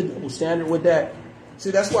 you see the double standard with that?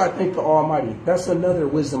 See, that's why I thank the Almighty. That's another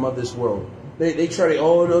wisdom of this world. They try to,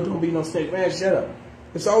 oh, no, don't be no snitch. Man, shut up.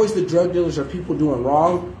 It's always the drug dealers or people doing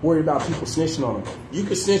wrong, worried about people snitching on them. You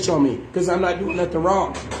can snitch on me because I'm not doing nothing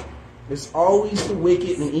wrong. It's always the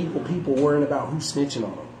wicked and evil people worrying about who's snitching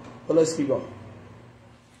on them. But let's keep going.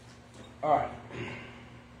 All right.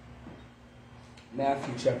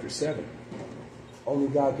 Matthew chapter 7. Only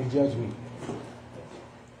God can judge me.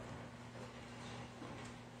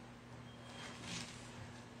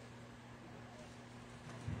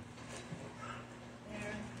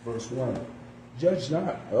 Verse 1. Judge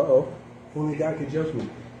not. Only God can judge me.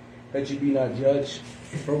 That you be not judged.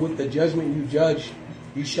 For with the judgment you judge,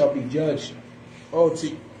 you shall be judged. Oh,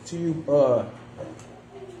 to you,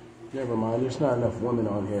 never mind. There's not enough women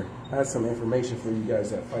on here. I had some information for you guys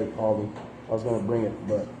that fight Paulie. I was going to bring it,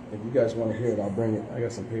 but if you guys want to hear it, I'll bring it. I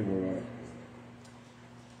got some paperwork on it.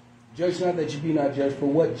 Judge not that you be not judged. For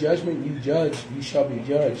what judgment you judge, you shall be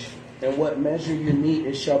judged. And what measure you meet,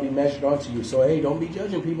 it shall be measured unto you. So, hey, don't be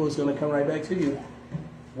judging people. It's going to come right back to you.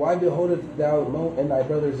 Why beholdeth thou the mote in thy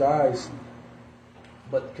brother's eyes,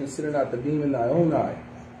 but consider not the beam in thy own eye?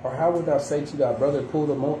 Or how wilt thou say to thy brother, pull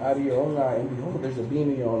the mote out of your own eye, and behold, there's a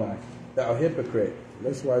beam in your own eye? Thou hypocrite.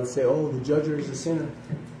 That's why I say, oh, the judger is a sinner.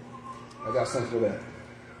 I got something for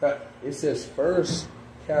that. It says, first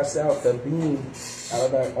cast out the beam out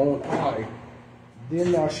of thy own eye,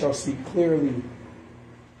 then thou shalt see clearly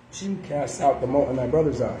to cast out the mote in thy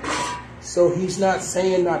brother's eye. So he's not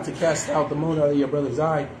saying not to cast out the mote out of your brother's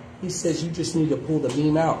eye. He says you just need to pull the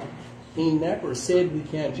beam out. He never said we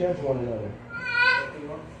can't judge one another.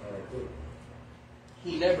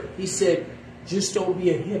 He said, just don't be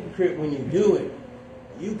a hypocrite when you do it.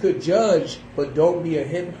 You could judge, but don't be a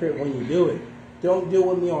hypocrite when you do it. Don't deal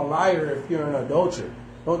with me on liar if you're an adulterer.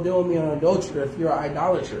 Don't deal with me on adulterer if you're an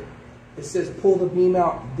idolater. It says pull the beam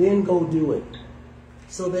out, then go do it.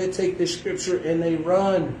 So they take this scripture and they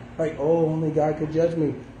run. Like, oh, only God could judge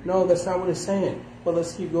me. No, that's not what it's saying. But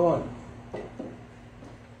let's keep going.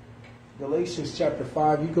 Galatians chapter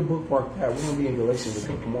 5. You can bookmark that. We're going to be in Galatians a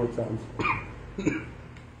couple more times.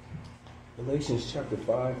 Galatians chapter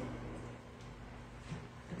 5.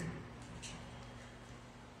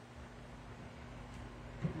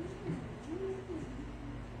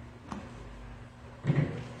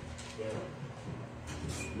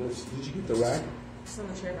 Did you get the rack? It's on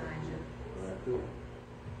the chair behind you. All right, cool.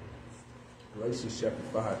 Galatians chapter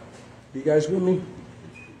 5. You guys with me?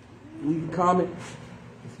 Leave a comment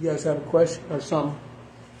if you guys have a question or something.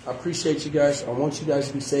 I appreciate you guys. I want you guys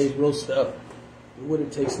to be saved. Real stuff. What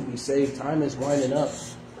it takes to be saved. Time is winding up.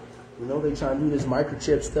 You know, they trying to do this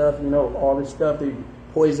microchip stuff. You know, all this stuff. They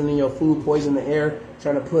poisoning your food, poison the air.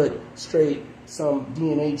 Trying to put straight some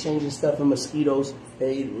DNA changing stuff in mosquitoes.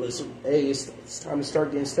 Hey, listen. Hey, it's time to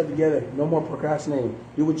start getting stuff together. No more procrastinating.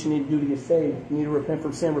 Do what you need to do to get saved. You need to repent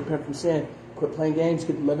from sin. Repent from sin. Quit playing games.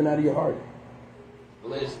 Get the leaven out of your heart.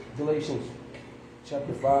 Galatians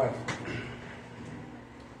chapter 5,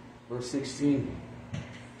 verse 16.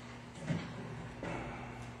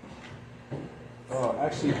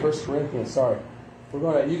 Actually, 1 Corinthians. Sorry, we're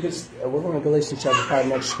going to Galatians chapter 5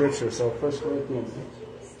 next scripture. So 1 Corinthians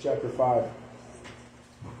chapter 5.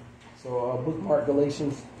 So bookmark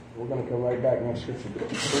Galatians. We're going to come right back next scripture.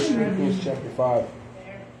 1 Corinthians chapter 5.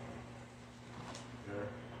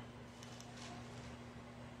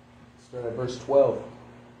 Start at verse 12.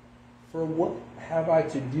 For what have I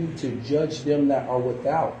to do to judge them that are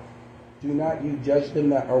without? Do not you judge them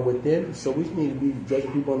that are within? So we need to be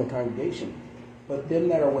judging people in the congregation. But them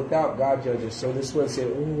that are without, God judges. So this is what it said,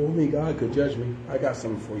 oh, only God could judge me. I got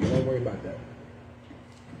something for you. Don't worry about that.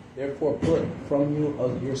 Therefore, put from you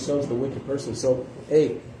of yourselves the wicked person. So,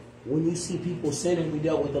 hey, when you see people sinning, we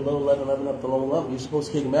dealt with the little leaven, leaven up the low level. You're supposed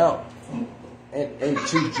to kick them out. And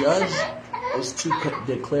to judge is to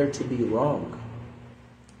declare to be wrong.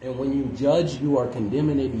 And when you judge, you are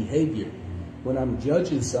condemning a behavior. When I'm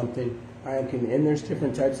judging something, I am and there's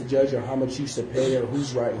different types of judge, or how much you should pay, or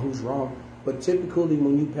who's right and who's wrong. But typically,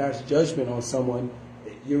 when you pass judgment on someone,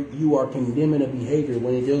 you are condemning a behavior.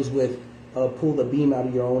 When it deals with pull the beam out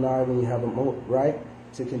of your own eye when you have a mote, right?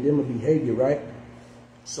 To condemn a behavior, right?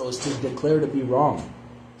 So it's to declare to be wrong.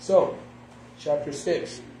 So, chapter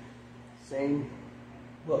 6, same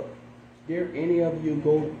book. Dare any of you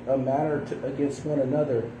go a matter against one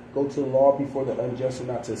another, go to the law before the unjust and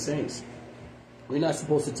not to the saints? We're not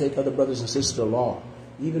supposed to take other brothers and sisters to law.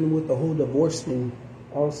 Even with the whole divorce thing,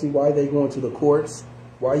 I don't see why they going to the courts.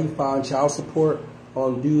 Why you filing child support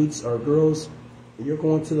on dudes or girls? You're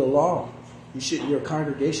going to the law. Your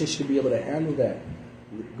congregation should be able to handle that.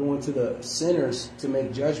 Going to the sinners to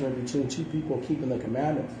make judgment between two people keeping the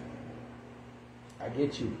commandments. I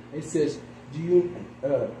get you. It says, it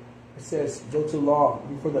says, go to law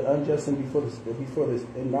before the unjust and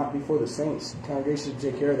and not before the saints. The congregation should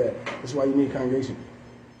take care of that. That's why you need a congregation.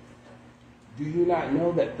 Do you not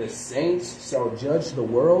know that the saints shall judge the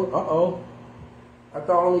world? Uh-oh. I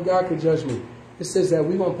thought only God could judge me. It says that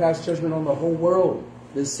we're going to pass judgment on the whole world.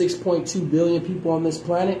 There's 6.2 billion people on this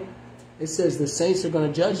planet. It says the saints are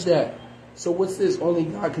going to judge that. So what's this only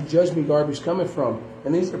God could judge me garbage coming from?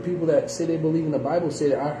 And these are people that say they believe in the Bible say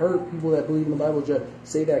that. I heard people that believe in the Bible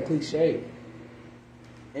say that cliche.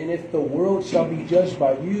 And if the world shall be judged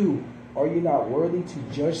by you, are you not worthy to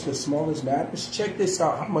judge the smallest matters? Check this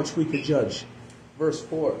out, how much we could judge. Verse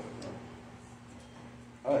 4.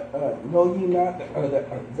 Know ye not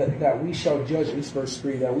that we shall judge, at least verse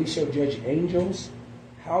 3, that we shall judge angels?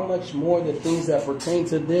 How much more the things that pertain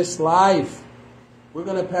to this life? We're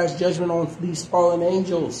going to pass judgment on these fallen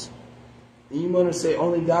angels. And you're going to say,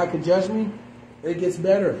 only God could judge me? It gets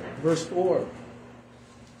better. Verse 4.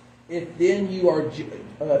 If then you are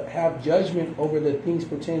have judgment over the things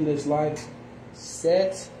pertaining to this life,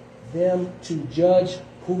 set them to judge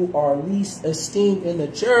who are least esteemed in the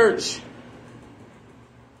church.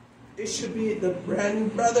 It should be the brand new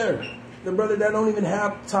brother. The brother that don't even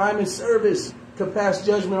have time and service to pass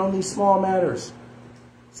judgment on these small matters.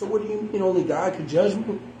 So what do you mean only God could judge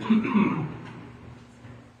me?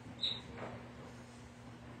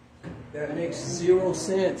 That makes zero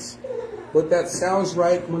sense. But that sounds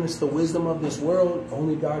right when it's the wisdom of this world.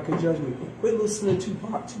 Only God could judge me. Quit listening to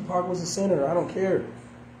Tupac. Tupac was a sinner. I don't care.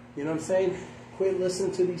 You know what I'm saying? Quit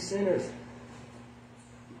listening to these sinners.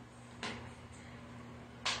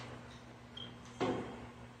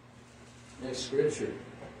 Next scripture.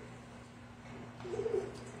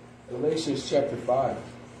 Galatians chapter 5.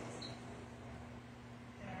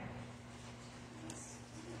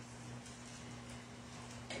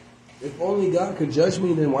 If only God could judge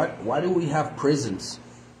me, then why do we have prisons?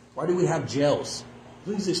 Why do we have jails?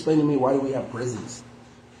 Please explain to me, why do we have prisons?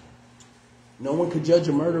 No one could judge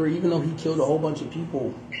a murderer even though he killed a whole bunch of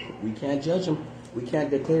people. We can't judge him. We can't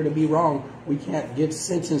declare to be wrong. We can't give a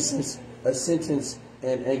sentence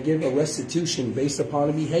and give a restitution based upon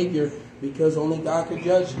a behavior because only God could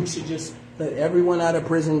judge. We should just let everyone out of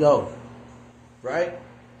prison go. Right?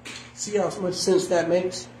 See how much sense that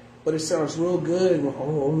makes? But it sounds real good.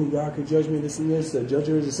 Oh, only God could judge me, this and this. The judge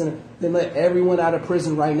is a sinner. Then let everyone out of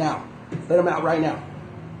prison right now. Let them out right now.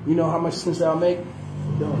 You know how much sense that'll make?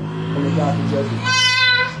 Don't. Only God can judge me.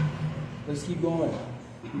 Let's keep going.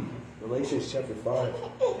 Galatians chapter 5.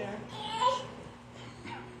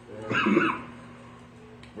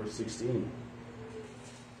 Verse 16.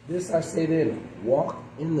 This I say then, walk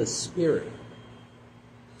in the Spirit,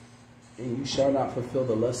 and you shall not fulfill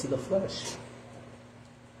the lust of the flesh.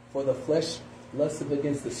 For the flesh lusteth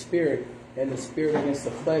against the Spirit, and the Spirit against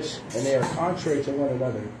the flesh, and they are contrary to one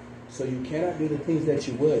another. So you cannot do the things that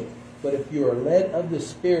you would. But if you are led of the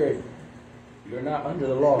Spirit, you're not under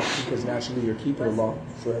the law, because naturally you're keeping the law,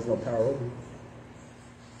 so it has no power over you.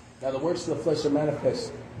 Now the works of the flesh are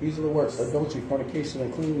manifest. These are the works: adultery, fornication,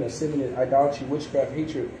 uncleanness, sin, idolatry, witchcraft,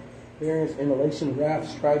 hatred, variance, immolation, wrath,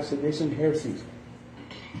 strife, sedition, heresies,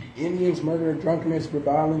 envyings, murder, drunkenness,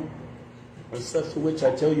 reviling, and such to which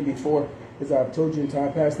I tell you before, as I have told you in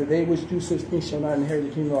time past, that they which do such things shall not inherit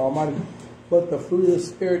the kingdom of Almighty. But the fruit of the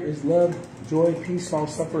Spirit is love, joy, peace,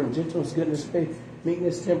 long-suffering, gentleness, goodness, faith,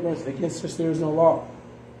 meekness, temperance. Against such there is no law.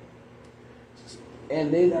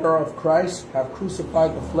 And they that are of Christ have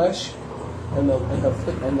crucified the flesh and the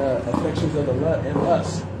affections of the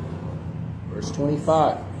lust. Verse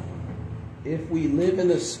 25. If we live in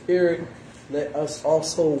the Spirit, let us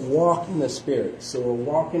also walk in the Spirit. So we're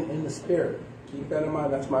walking in the Spirit. Keep that in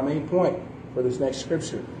mind. That's my main point for this next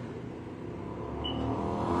scripture.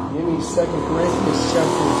 Give me 2 Corinthians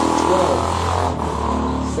chapter 12.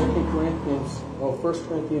 1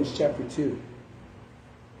 Corinthians chapter 2.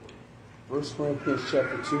 1 Corinthians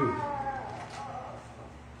chapter 2.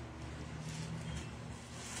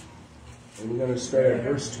 And we're going to start at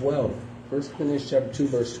verse 12. 1 Corinthians chapter 2,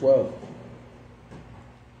 verse 12.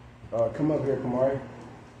 Come up here, Kamari.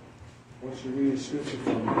 I want you to read the scripture for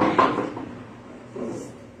me.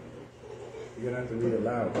 You're going to have to read it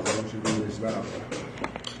loud, because I want you to read this loud.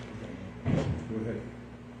 Go ahead.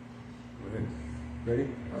 Ready?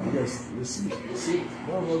 You guys, let's see.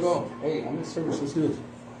 Go. Hey, I'm in service. Let's do it.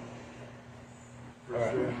 All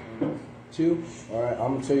right. 2. All right,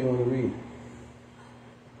 I'm going to tell you when to read.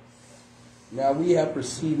 Now we have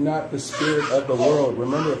received not the spirit of the world.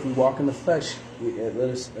 Remember, if we walk in the flesh, let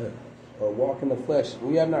us walk in the flesh.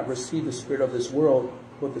 We have not received the spirit of this world,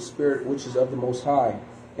 but the Spirit which is of the Most High.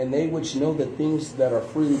 And they which know the things that are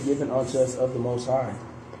freely given unto us of the Most High.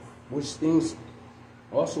 Which things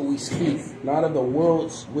also we speak, not of the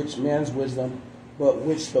world's which man's wisdom, but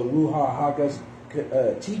which the Ruach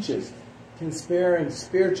HaKodesh teaches, comparing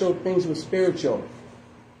spiritual things with spiritual.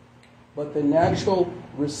 But the natural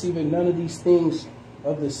receiving none of these things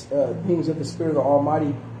of this things of the Spirit of the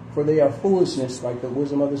Almighty, for they are foolishness, like the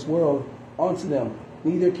wisdom of this world, unto them.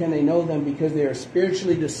 Neither can they know them, because they are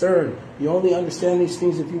spiritually discerned. You only understand these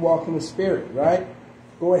things if you walk in the Spirit, right?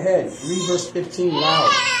 Go ahead, read verse 15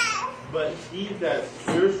 loud. But he that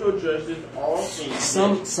spiritual judges all things.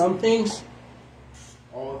 Some things.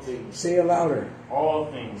 All things. Say it louder.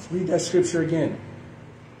 All things. Read that scripture again.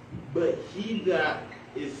 But he that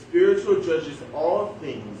is spiritual judges all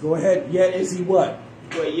things. Go ahead. Yet is he what?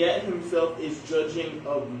 But yet himself is judging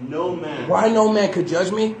of no man. Why no man could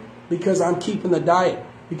judge me? Because I'm keeping the diet.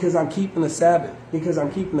 Because I'm keeping the Sabbath. Because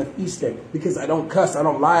I'm keeping the feast day. Because I don't cuss. I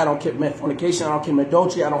don't lie. I don't commit fornication. I don't commit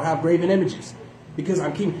adultery. I don't have graven images. Because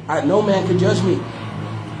I'm keeping. No man can judge me.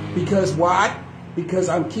 Because why? Because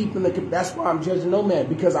I'm keeping the. That's why I'm judging no man.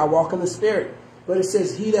 Because I walk in the Spirit. But it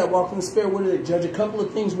says, he that walks in the Spirit, what did it judge? A couple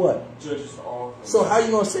of things, what? Judges all things. So how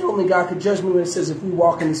you going to say only God could judge me when it says if we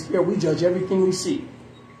walk in the Spirit, we judge everything we see?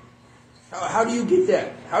 How do you get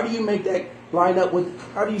that? How do you make that line up with,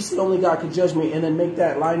 how do you say only God could judge me and then make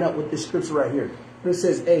that line up with this scripture right here? But it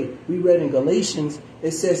says, hey, we read in Galatians,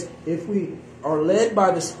 it says, if we are led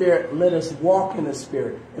by the Spirit, let us walk in the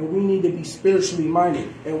Spirit. And we need to be spiritually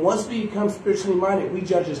minded. And once we become spiritually minded, we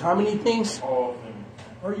judge how many things? All things.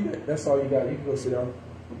 Or you, that's all you got. You can go sit down.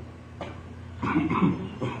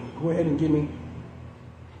 Go ahead and give me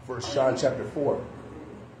 1 John chapter 4.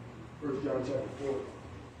 1 John chapter 4.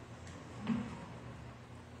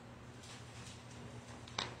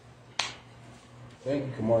 Thank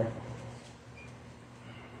you, Kamar.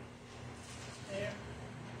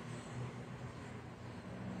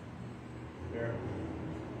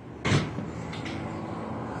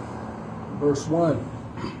 Verse 1.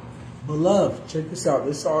 Beloved, check this out.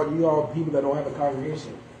 This is all you all people that don't have a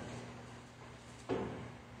congregation.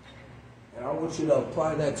 And I want you to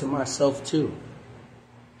apply that to myself too.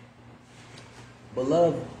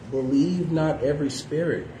 Beloved, believe not every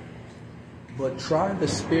spirit, but try the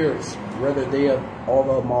spirits, whether they are all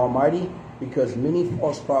of them Almighty, because many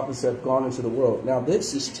false prophets have gone into the world. Now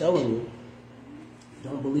this is telling you,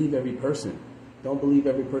 don't believe every person. Don't believe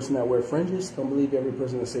every person that wear fringes. Don't believe every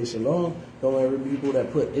person that say shalom. Don't believe every people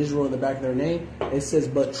that put Israel in the back of their name. It says,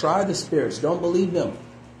 but try the spirits. Don't believe them.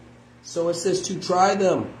 So it says to try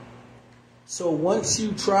them. So once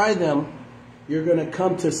you try them, you're going to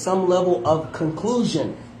come to some level of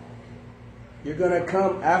conclusion. You're going to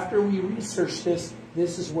come, after we research this,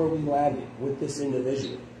 this is where we landed with this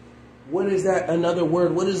individual. What is that? Another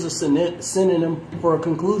word. What is a synonym for a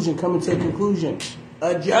conclusion? Coming to a conclusion.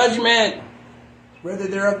 A judgment. Whether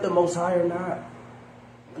they're of the Most High or not.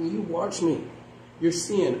 When you watch me, you're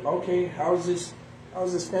seeing, okay, how's this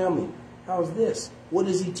family? How's this? What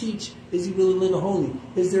does he teach? Is he really living holy?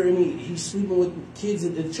 Is there any, he's sleeping with kids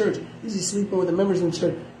at the church? Is he sleeping with the members in the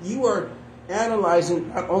church? You are analyzing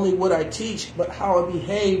not only what I teach, but how I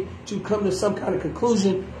behave to come to some kind of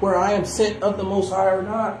conclusion where I am sent of the Most High or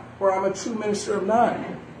not, where I'm a true minister or not.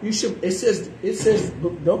 You should, it says,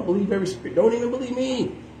 don't believe every spirit. Don't even believe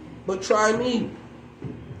me, but try me.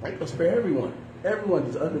 That goes for everyone. Everyone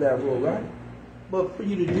is under that rule, right? But for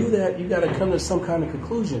you to do that, you got to come to some kind of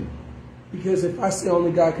conclusion. Because if I say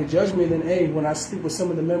only God could judge me, then hey, when I sleep with some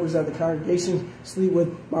of the members of the congregation, sleep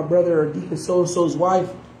with my brother or deacon so-and-so's wife,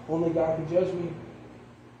 only God could judge me.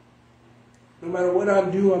 No matter what I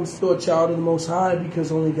do, I'm still a child of the Most High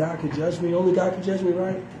because only God could judge me. Only God could judge me,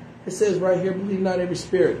 right? It says right here, believe not every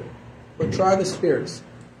spirit, but try the spirits.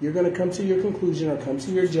 You're going to come to your conclusion or come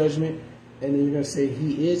to your judgment, and then you're going to say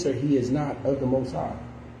he is or he is not of the Most High.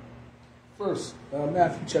 First,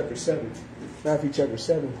 Matthew chapter 7. Matthew chapter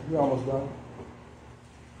 7. We're almost done.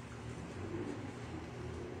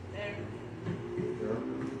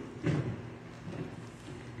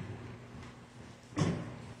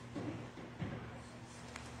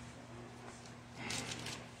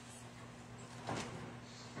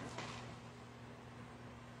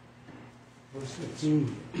 Verse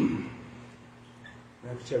 15.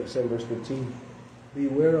 Matthew chapter 7, verse 15.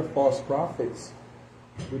 Beware of false prophets,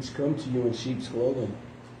 which come to you in sheep's clothing,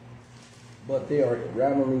 but they are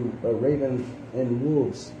ravens and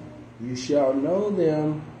wolves. You shall know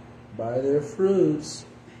them by their fruits.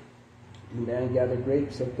 Do man gather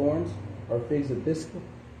grapes of thorns, or figs of thistles?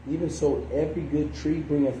 Even so, every good tree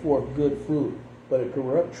bringeth forth good fruit, but a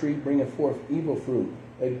corrupt tree bringeth forth evil fruit.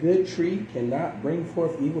 A good tree cannot bring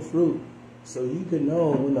forth evil fruit. So you could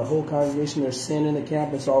know when the whole congregation is sin in the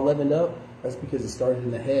camp, it's all leavened up, that's because it started in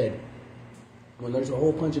the head. When there's a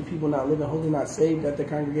whole bunch of people not living holy, not saved at the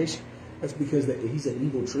congregation, that's because he's an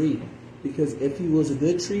evil tree. Because if he was a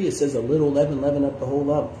good tree, it says a little leaven up the whole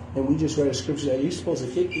lump. And we just read a scripture that you're supposed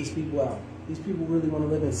to kick these people out. These people really want to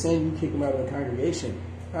live in sin, you kick them out of the congregation.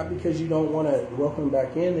 Not because you don't want to welcome them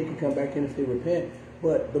back in, they can come back in if they repent.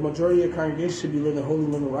 But the majority of the congregation should be living holy,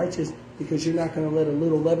 living righteous, because you're not going to let a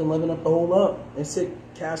little leaven up the whole lump and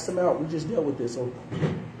cast them out. We just dealt with this. So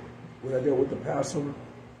when I dealt with the Passover,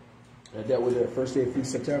 I dealt with the first day of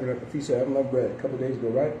Feast of Tabernacles, the Feast of Unleavened Bread, a couple of days ago,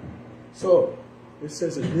 right? So it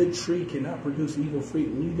says a good tree cannot produce evil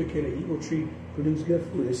fruit, neither can an evil tree produce good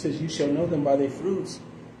fruit. It says you shall know them by their fruits.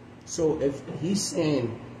 So if he's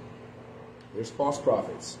saying there's false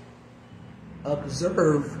prophets,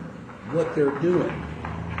 observe what they're doing.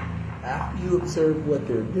 After you observe what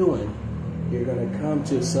they're doing, you're going to come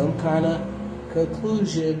to some kind of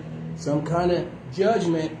conclusion, some kind of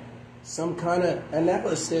judgment, some kind of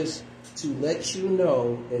analysis to let you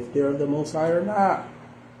know if they're the Most High or not.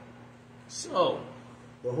 So,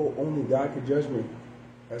 the whole only God can judge me.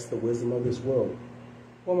 That's the wisdom of this world.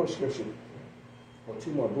 One more scripture. Or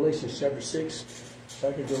two more. Galatians chapter 6.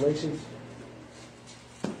 Back in Galatians.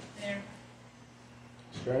 There.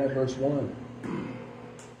 Starting at verse 1.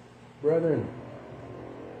 Brethren,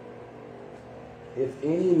 if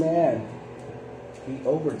any man be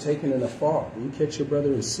overtaken in a fault, you catch your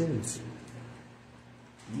brother in sins.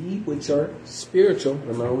 Ye which are spiritual,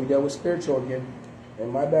 remember we dealt with spiritual again.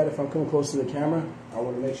 And my bad if I'm coming close to the camera, I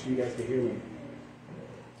want to make sure you guys can hear me.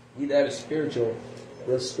 Ye that is spiritual,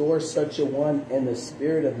 restore such a one in the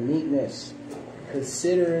spirit of meekness,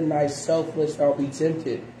 considering thyself lest thou be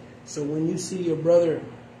tempted. So when you see your brother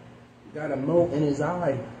got a mote in his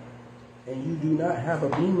eye, and you do not have a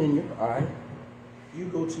beam in your eye, you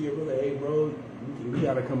go to your brother, hey bro, you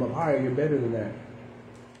got to come up higher, you're better than that.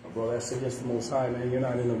 Bro, that's against the Most High, man. You're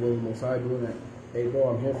not in the will of the Most High doing that. Hey, bro,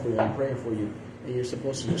 I'm here for you. I'm praying for you. And you're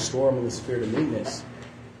supposed to restore him in the spirit of meekness.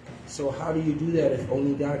 So how do you do that if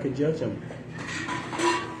only God could judge him?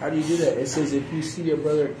 How do you do that? It says if you see your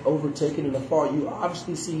brother overtaken in a fault, you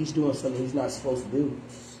obviously see he's doing something he's not supposed to do.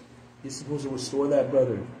 You're supposed to restore that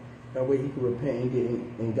brother. That way he can repent and get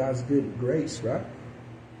in God's good grace, right?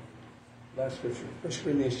 Last scripture. 1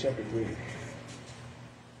 Corinthians chapter 3.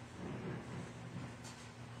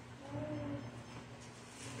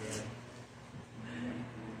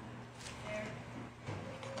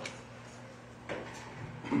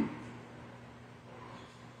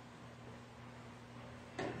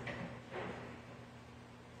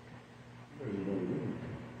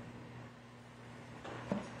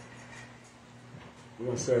 We're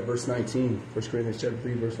going to start at verse 19. 1 Corinthians chapter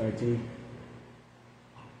 3, verse 19.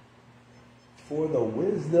 For the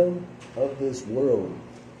wisdom of this world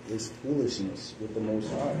is foolishness with the Most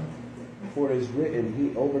High. For it is written,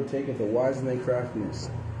 he overtaketh the wise in their craftiness.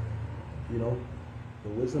 You know, the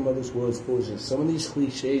wisdom of this world is foolishness. Some of these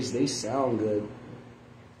cliches, they sound good.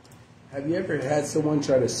 Have you ever had someone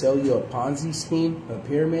try to sell you a Ponzi scheme, a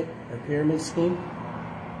pyramid scheme?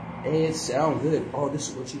 And it sounds good. Oh, this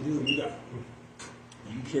is what you do.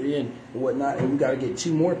 You get in and whatnot, and you got to get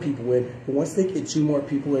 2 more people in. And once they get 2 more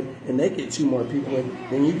people in, and they get 2 more people in,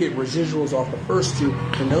 then you get residuals off the first 2,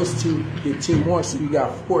 and those 2 get 2 more, so you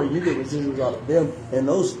got 4. You get residuals off of them, and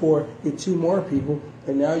those 4 get 2 more people,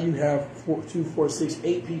 and now you have 2, 4, 6,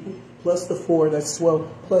 8 people, plus the 4, that's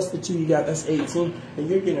 12, plus the 2 you got, that's 18, and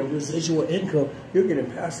you're getting residual income. You're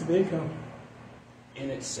getting passive income,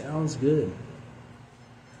 and it sounds good.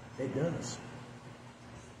 It does.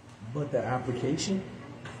 But the application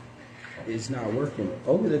is not working.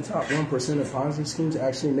 Only the top 1% of Ponzi schemes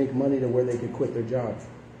actually make money to where they could quit their job.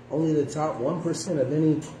 Only the top 1% of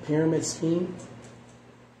any pyramid scheme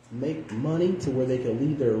make money to where they can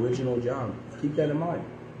leave their original job. Keep that in mind.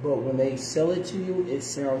 But when they sell it to you, it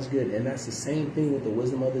sounds good. And that's the same thing with the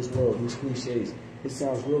wisdom of this world, these cliches. It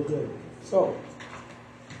sounds real good. So,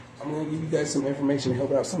 I'm going to give you guys some information to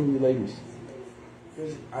help out some of you ladies.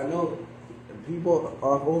 Because I know people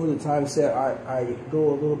over the time said I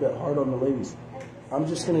go a little bit hard on the ladies. I'm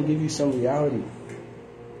just going to give you some reality.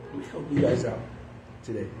 Let me help you guys out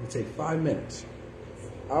today. It'll take 5 minutes.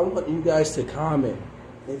 I want you guys to comment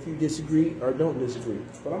if you disagree or don't disagree.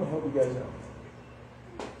 But I'm going to help you guys out.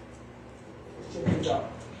 Check this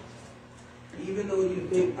out. Even though you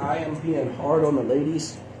think I am being hard on the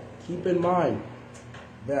ladies, keep in mind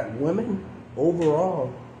that women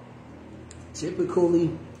overall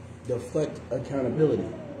typically deflect accountability.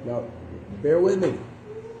 Now, bear with me.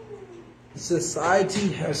 Society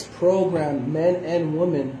has programmed men and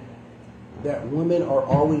women that women are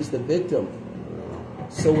always the victim.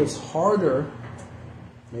 So it's harder,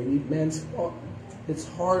 maybe men's fault, it's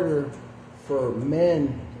harder for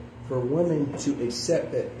women to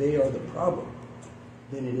accept that they are the problem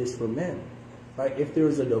than it is for men. Like if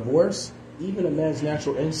there's a divorce, even a man's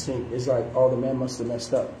natural instinct is like, oh, the man must have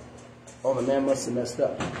messed up. Oh, the man must have messed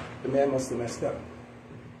up. The man must have messed up.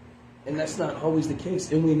 And that's not always the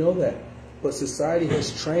case, and we know that. But society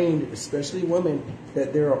has trained, especially women,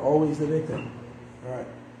 that they are always the victim. All right.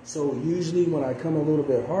 So usually when I come a little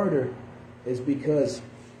bit harder, is because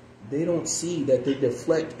they don't see that they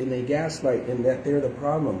deflect and they gaslight and that they're the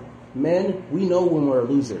problem. Men, we know when we're a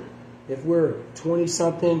loser. If we're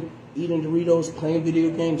 20-something, eating Doritos, playing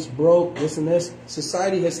video games, broke, this and this,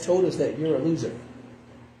 society has told us that you're a loser.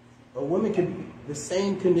 A woman can be the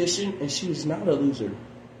same condition and she is not a loser.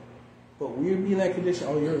 But we'll be in that condition,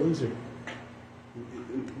 oh, you're a loser.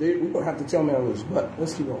 We're going to have to tell me I'm a loser. But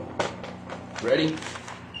let's keep going. Ready?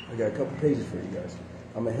 I got a couple pages for you guys.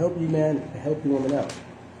 I'm going to help you, man, and help you women out.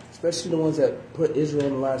 Especially the ones that put Israel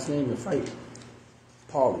in the last name and fight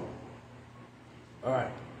Paulie. All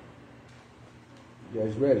right. You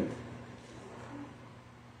guys ready?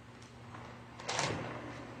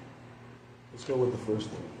 Let's go with the first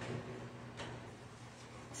one.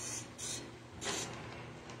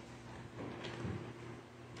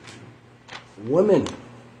 Women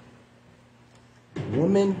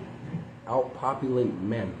outpopulate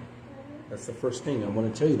men. That's the first thing. I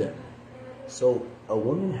want to tell you that. So a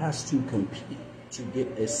woman has to compete to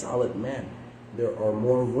get a solid man. There are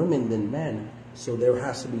more women than men, so there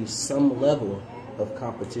has to be some level of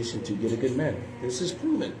competition to get a good man. This is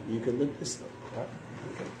proven. You can look this up. Right?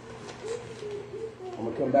 Okay. I'm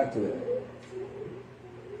going to come back to that.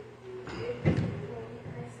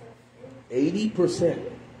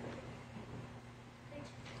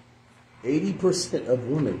 80% of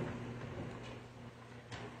women.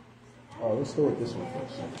 Oh, let's go with this one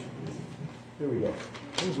first. Here we go.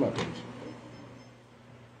 Here's my page.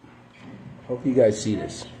 Hope you guys see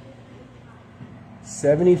this.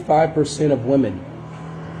 75% of women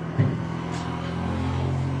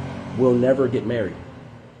will never get married.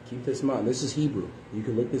 Keep this in mind. This is Hebrew. You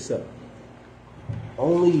can look this up.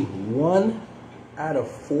 Only 1 out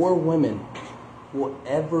of 4 women will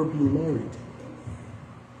ever be married.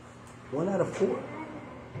 1 out of 4.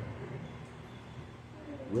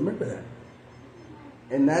 Remember that.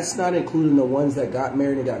 And that's not including the ones that got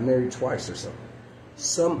married and got married twice or something.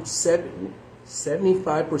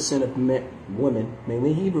 75% of women,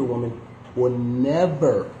 mainly Hebrew women, will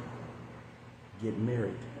never get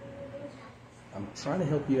married. I'm trying to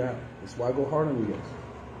help you out. That's why I go hard on you guys.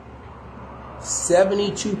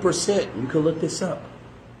 72%, you can look this up,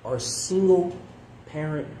 are single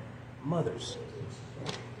parent mothers.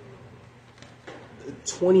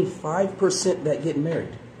 25% that get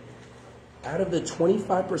married. Out of the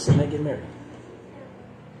 25% that get married,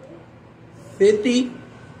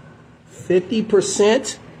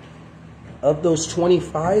 50% of those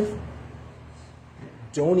 25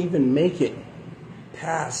 don't even make it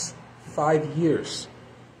past 5 years.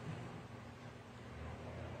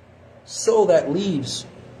 So that leaves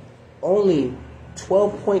only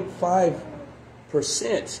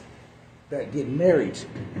 12.5% that get married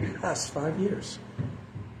past 5 years.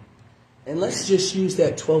 And let's just use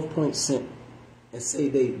that 12% and say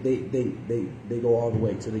they go all the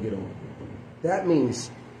way till they get old. That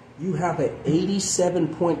means you have an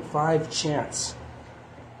 87.5 chance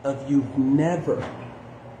of you never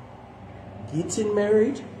getting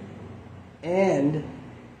married and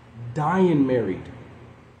dying married.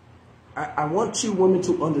 I want you women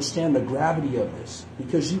to understand the gravity of this,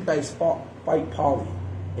 because you guys fight poly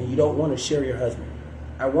and you don't want to share your husband.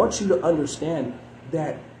 I want you to understand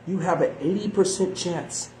that you have an 80%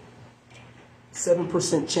 chance,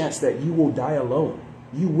 7% chance that you will die alone.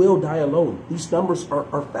 You will die alone. These numbers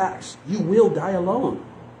are facts. You will die alone.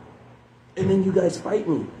 And then you guys fight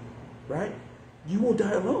me, right? You will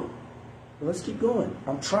die alone. But let's keep going.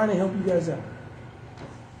 I'm trying to help you guys out.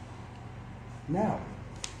 Now,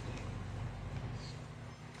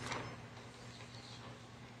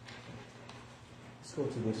 let's go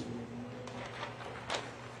to this one.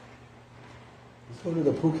 Let's go to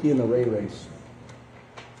the Pookie and the Ray Rays.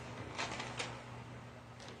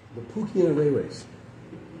 The Pookie and the Ray Rays.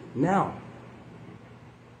 Now,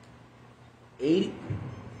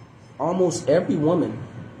 almost every woman,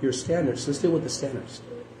 your standards, let's deal with the standards.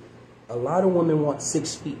 A lot of women want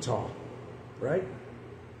 6 feet tall, right?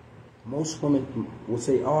 Most women will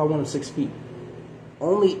say, oh, I want 6 feet.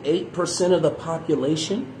 Only 8% of the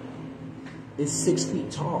population is 6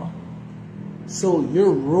 feet tall. So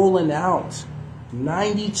you're ruling out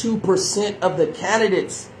 92% of the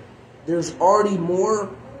candidates. There's already more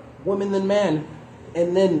women than men.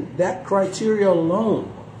 And then that criteria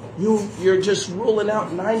alone, you're just ruling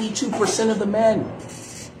out 92% of the men.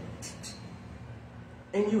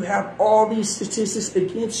 And you have all these statistics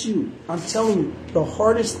against you. I'm telling you, the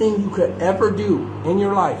hardest thing you could ever do in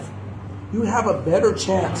your life, you have a better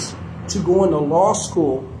chance to go into law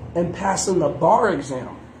school and passing the bar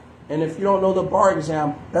exam. And if you don't know the bar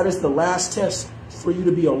exam, that is the last test for you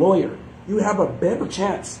to be a lawyer. You have a better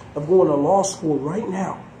chance of going to law school right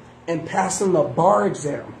now and passing the bar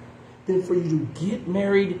exam than for you to get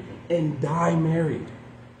married and die married.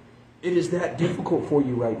 It is that difficult for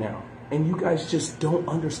you right now. And you guys just don't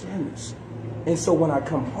understand this. And so when I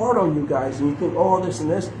come hard on you guys and you think, oh, this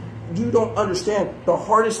and this, you don't understand. The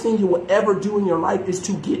hardest thing you will ever do in your life is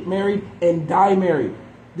to get married and die married.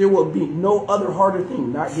 There will be no other harder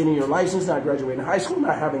thing. Not getting your license, not graduating high school,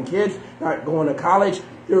 not having kids, not going to college.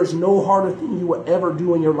 There is no harder thing you will ever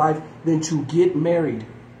do in your life than to get married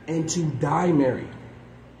and to die married.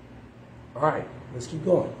 All right, let's keep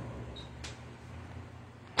going.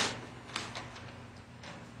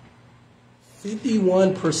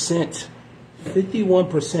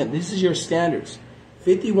 51%, this is your standards.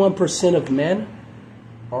 51% of men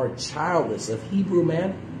are childless, of Hebrew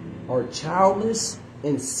men are childless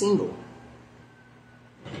and single.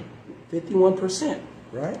 51%,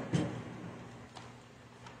 right?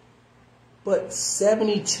 But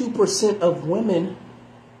 72% of women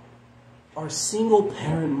are single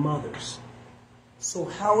parent mothers. So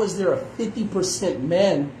how is there a 50%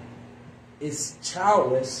 men is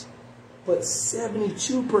childless, but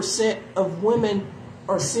 72% of women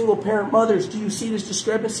are single parent mothers? Do you see this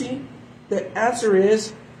discrepancy? The answer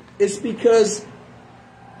is, it's because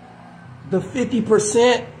the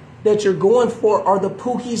 50% that you're going for are the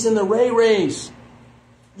Pookies and the Ray Rays.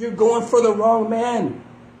 You're going for the wrong man.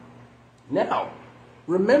 Now,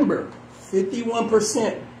 remember,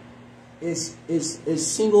 51% is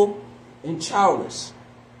single and childless.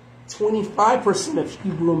 25% of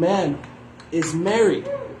Hebrew men is married.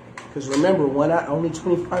 Because remember, only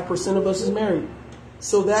 25% of us is married.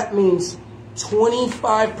 So that means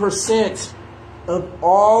 25% of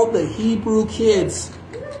all the Hebrew kids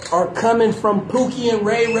are coming from Pookie and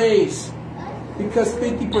Ray Rays. Because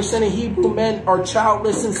 50% of Hebrew men are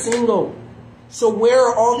childless and single. So where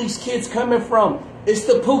are all these kids coming from? It's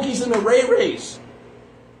the Pookies and the Ray Rays.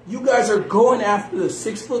 You guys are going after the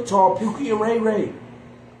 6 foot tall Pookie and Ray Ray.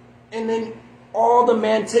 And then all the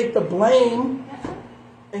men take the blame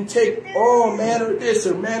and take, oh, man are this,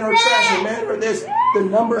 or man are trash, or man are this. The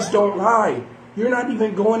numbers don't lie. You're not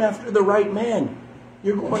even going after the right man.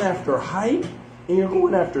 You're going after height, and you're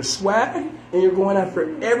going after swag, and you're going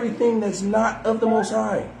after everything that's not of the Most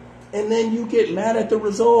High. And then you get mad at the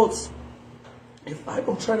results. If I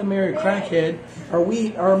go try to marry a crackhead,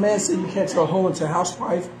 our man said you can't tell hoe into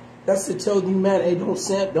housewife, that's to tell you, man, hey, don't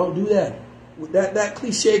simp, don't do that. That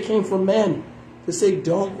cliche came from men to say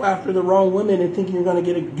don't go after the wrong women and thinking you're going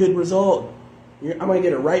to get a good result. I'm going to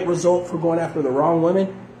get a right result for going after the wrong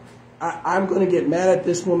women. I'm going to get mad at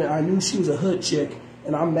this woman. I knew she was a hood chick,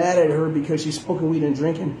 and I'm mad at her because she's smoking weed and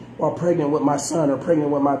drinking while pregnant with my son or pregnant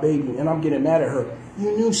with my baby, and I'm getting mad at her.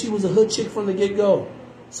 You knew she was a hood chick from the get-go,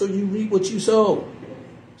 so you reap what you sow.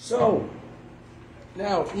 So,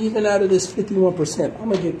 now, even out of this 51%, I'm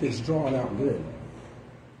going to get this drawn out good.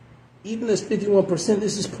 Even this 51%,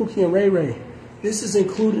 this is Pookie and Ray Ray. This is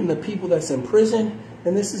including the people that's in prison,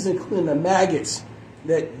 and this is including the maggots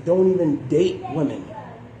that don't even date women.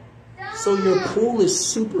 So your pool is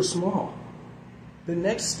super small. The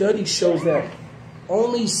next study shows that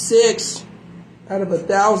only 6 out of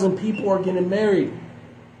 1,000 people are getting married.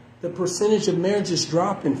 The percentage of marriage is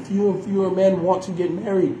dropping. Fewer and fewer men want to get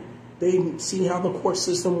married. They see how the court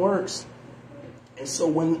system works. And so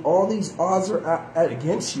when all these odds are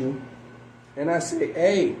against you, and I say,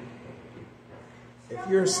 hey, if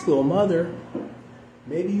you're a still mother,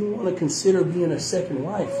 maybe you want to consider being a second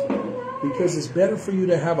wife, because it's better for you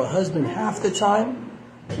to have a husband half the time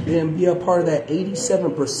than be a part of that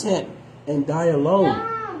 87% and die alone.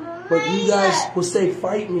 But you guys will say,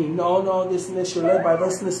 fight me. No, this and this. You're led by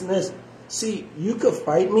this and this and this. See, you could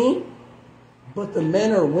fight me, but the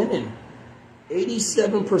men are winning.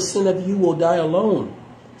 87% of you will die alone.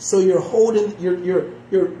 So you're holding,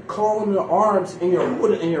 you're calling the arms, and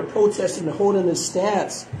you're protesting and holding the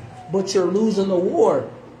stance, but you're losing the war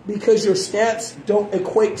because your stance don't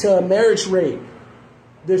equate to a marriage rate.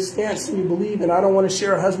 The stance that you believe in, I don't want to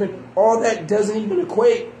share a husband, all that doesn't even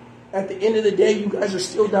equate. At the end of the day, you guys are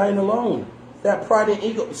still dying alone. That pride and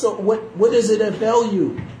ego. So what does it avail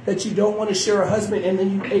you that you don't want to share a husband and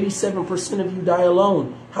then 87% of you die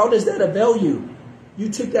alone? How does that avail you? You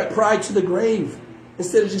took that pride to the grave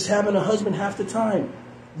instead of just having a husband half the time.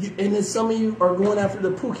 And then some of you are going after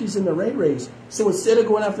the Pookies and the Ray Rays. So instead of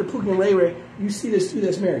going after Pookie and Ray Ray, you see this dude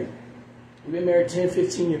that's married. He's been married 10,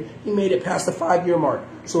 15 years. He made it past the 5-year mark.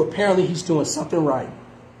 So apparently he's doing something right.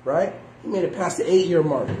 Right? He made it past the 8-year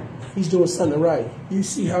mark. He's doing something right. You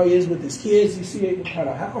see how he is with his kids. You see what kind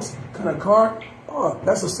of house, kind of car. Oh,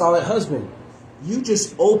 that's a solid husband. You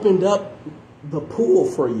just opened up the pool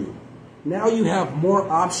for you. Now you have more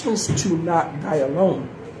options to not die alone.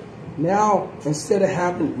 Now, instead of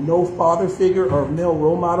having no father figure or male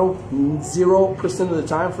role model 0% of the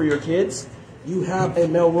time for your kids, you have a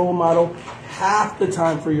male role model half the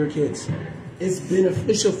time for your kids. It's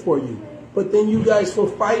beneficial for you. But then you guys will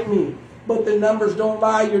fight me. But the numbers don't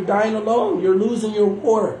lie. You're dying alone. You're losing your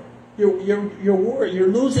war. Your war. You're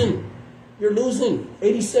losing. You're losing.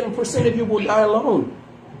 87% of you will die alone.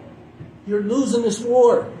 You're losing this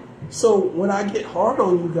war. So when I get hard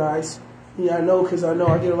on you guys, yeah, I know, because I know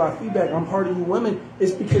I get a lot of feedback. I'm hard on you women.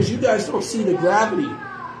 It's because you guys don't see the gravity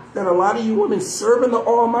that a lot of you women serving the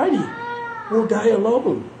Almighty will die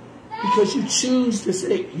alone because you choose to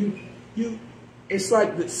say you. It's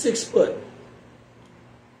like the 6 foot.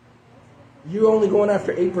 You're only going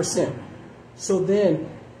after 8%. So then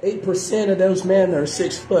 8% of those men that are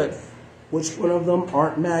 6 foot, which one of them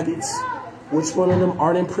aren't maggots? Which one of them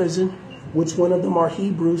aren't in prison? Which one of them are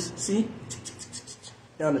Hebrews? See?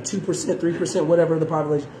 Down to 2%, 3%, whatever the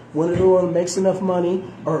population. One of them makes enough money,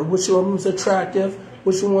 or which one of them is attractive,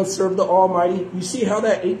 which one serve the Almighty. You see how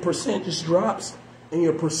that 8% just drops? And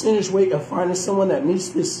your percentage rate of finding someone that meets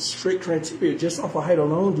this strict criteria just off of height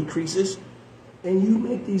alone decreases. And you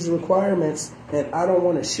make these requirements, and I don't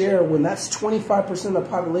want to share when that's 25% of the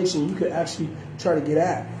population you could actually try to get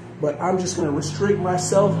at. But I'm just going to restrict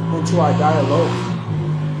myself until I die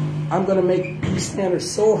alone. I'm going to make these standards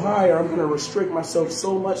so high, or I'm going to restrict myself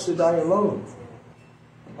so much to die alone.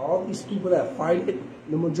 all these people that fight it,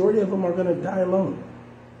 the majority of them are going to die alone.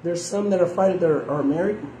 There's some that are fighting that are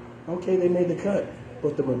married. Okay, they made the cut.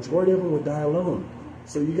 But the majority of them would die alone.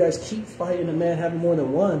 So you guys keep fighting a man having more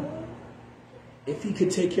than one. If he could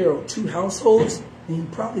take care of 2 households, then he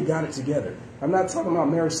probably got it together. I'm not talking about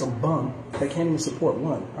marrying some bum that can't even support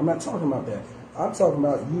one. I'm not talking about that. I'm talking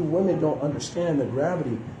about you women don't understand the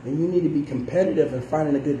gravity, and you need to be competitive in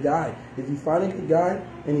finding a good guy. If you find a good guy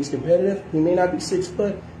and he's competitive, he may not be 6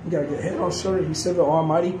 foot. You got to get head on shoulder. He's still the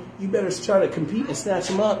Almighty. You better try to compete and snatch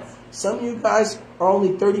him up. Some of you guys are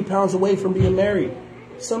only 30 pounds away from being married.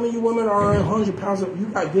 Some of you women are 100 pounds. You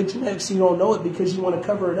got good genetics. You don't know it because you want to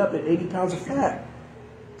cover it up at 80 pounds of fat.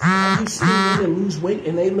 You see women lose weight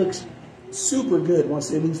and they look super good once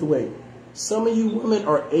they lose the weight. Some of you women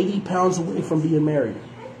are 80 pounds away from being married,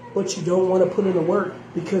 but you don't want to put in the work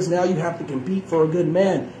because now you have to compete for a good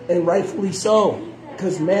man, and rightfully so,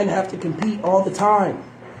 because men have to compete all the time.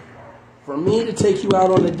 For me to take you out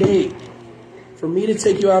on a date,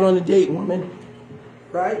 woman,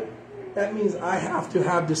 right? That means I have to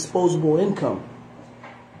have disposable income.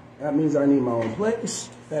 That means I need my own place.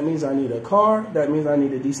 That means I need a car. That means I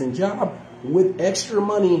need a decent job with extra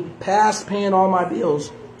money past paying all my bills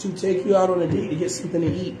to take you out on a date to get something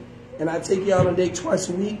to eat. And I take you out on a date twice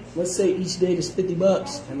a week. Let's say each date is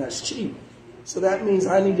 $50, and that's cheap. So that means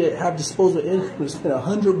I need to have disposable income to spend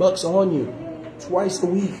 $100 on you twice a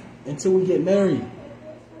week until we get married.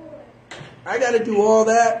 I got to do all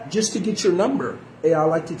that just to get your number. Hey, I'd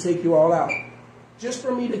like to take you all out. Just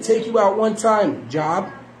for me to take you out one time.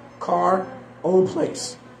 Job, car, own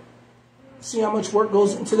place. See how much work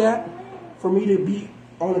goes into that? For me to be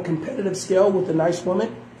on a competitive scale with a nice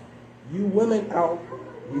woman? You women,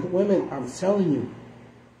 I'm telling you,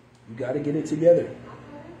 you got to get it together.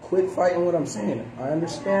 Quit fighting what I'm saying. I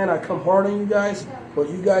understand I come hard on you guys, but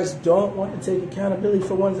you guys don't want to take accountability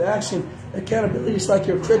for one's action. Accountability is like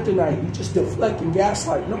your kryptonite. You just deflect and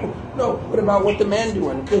gaslight. No. What about what the man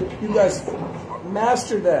doing? You guys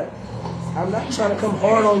master that. I'm not trying to come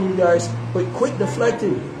hard on you guys, but quit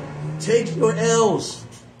deflecting. Take your L's.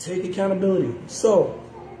 Take accountability. So,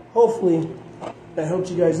 hopefully, that helped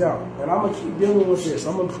you guys out. And I'm going to keep dealing with this.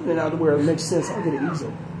 I'm going to put it out to where it makes sense. I'll get it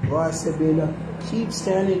easy. Well, I said, keep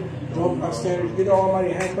standing. Don't stop standing. Get the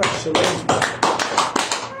Almighty hands back. Shalom.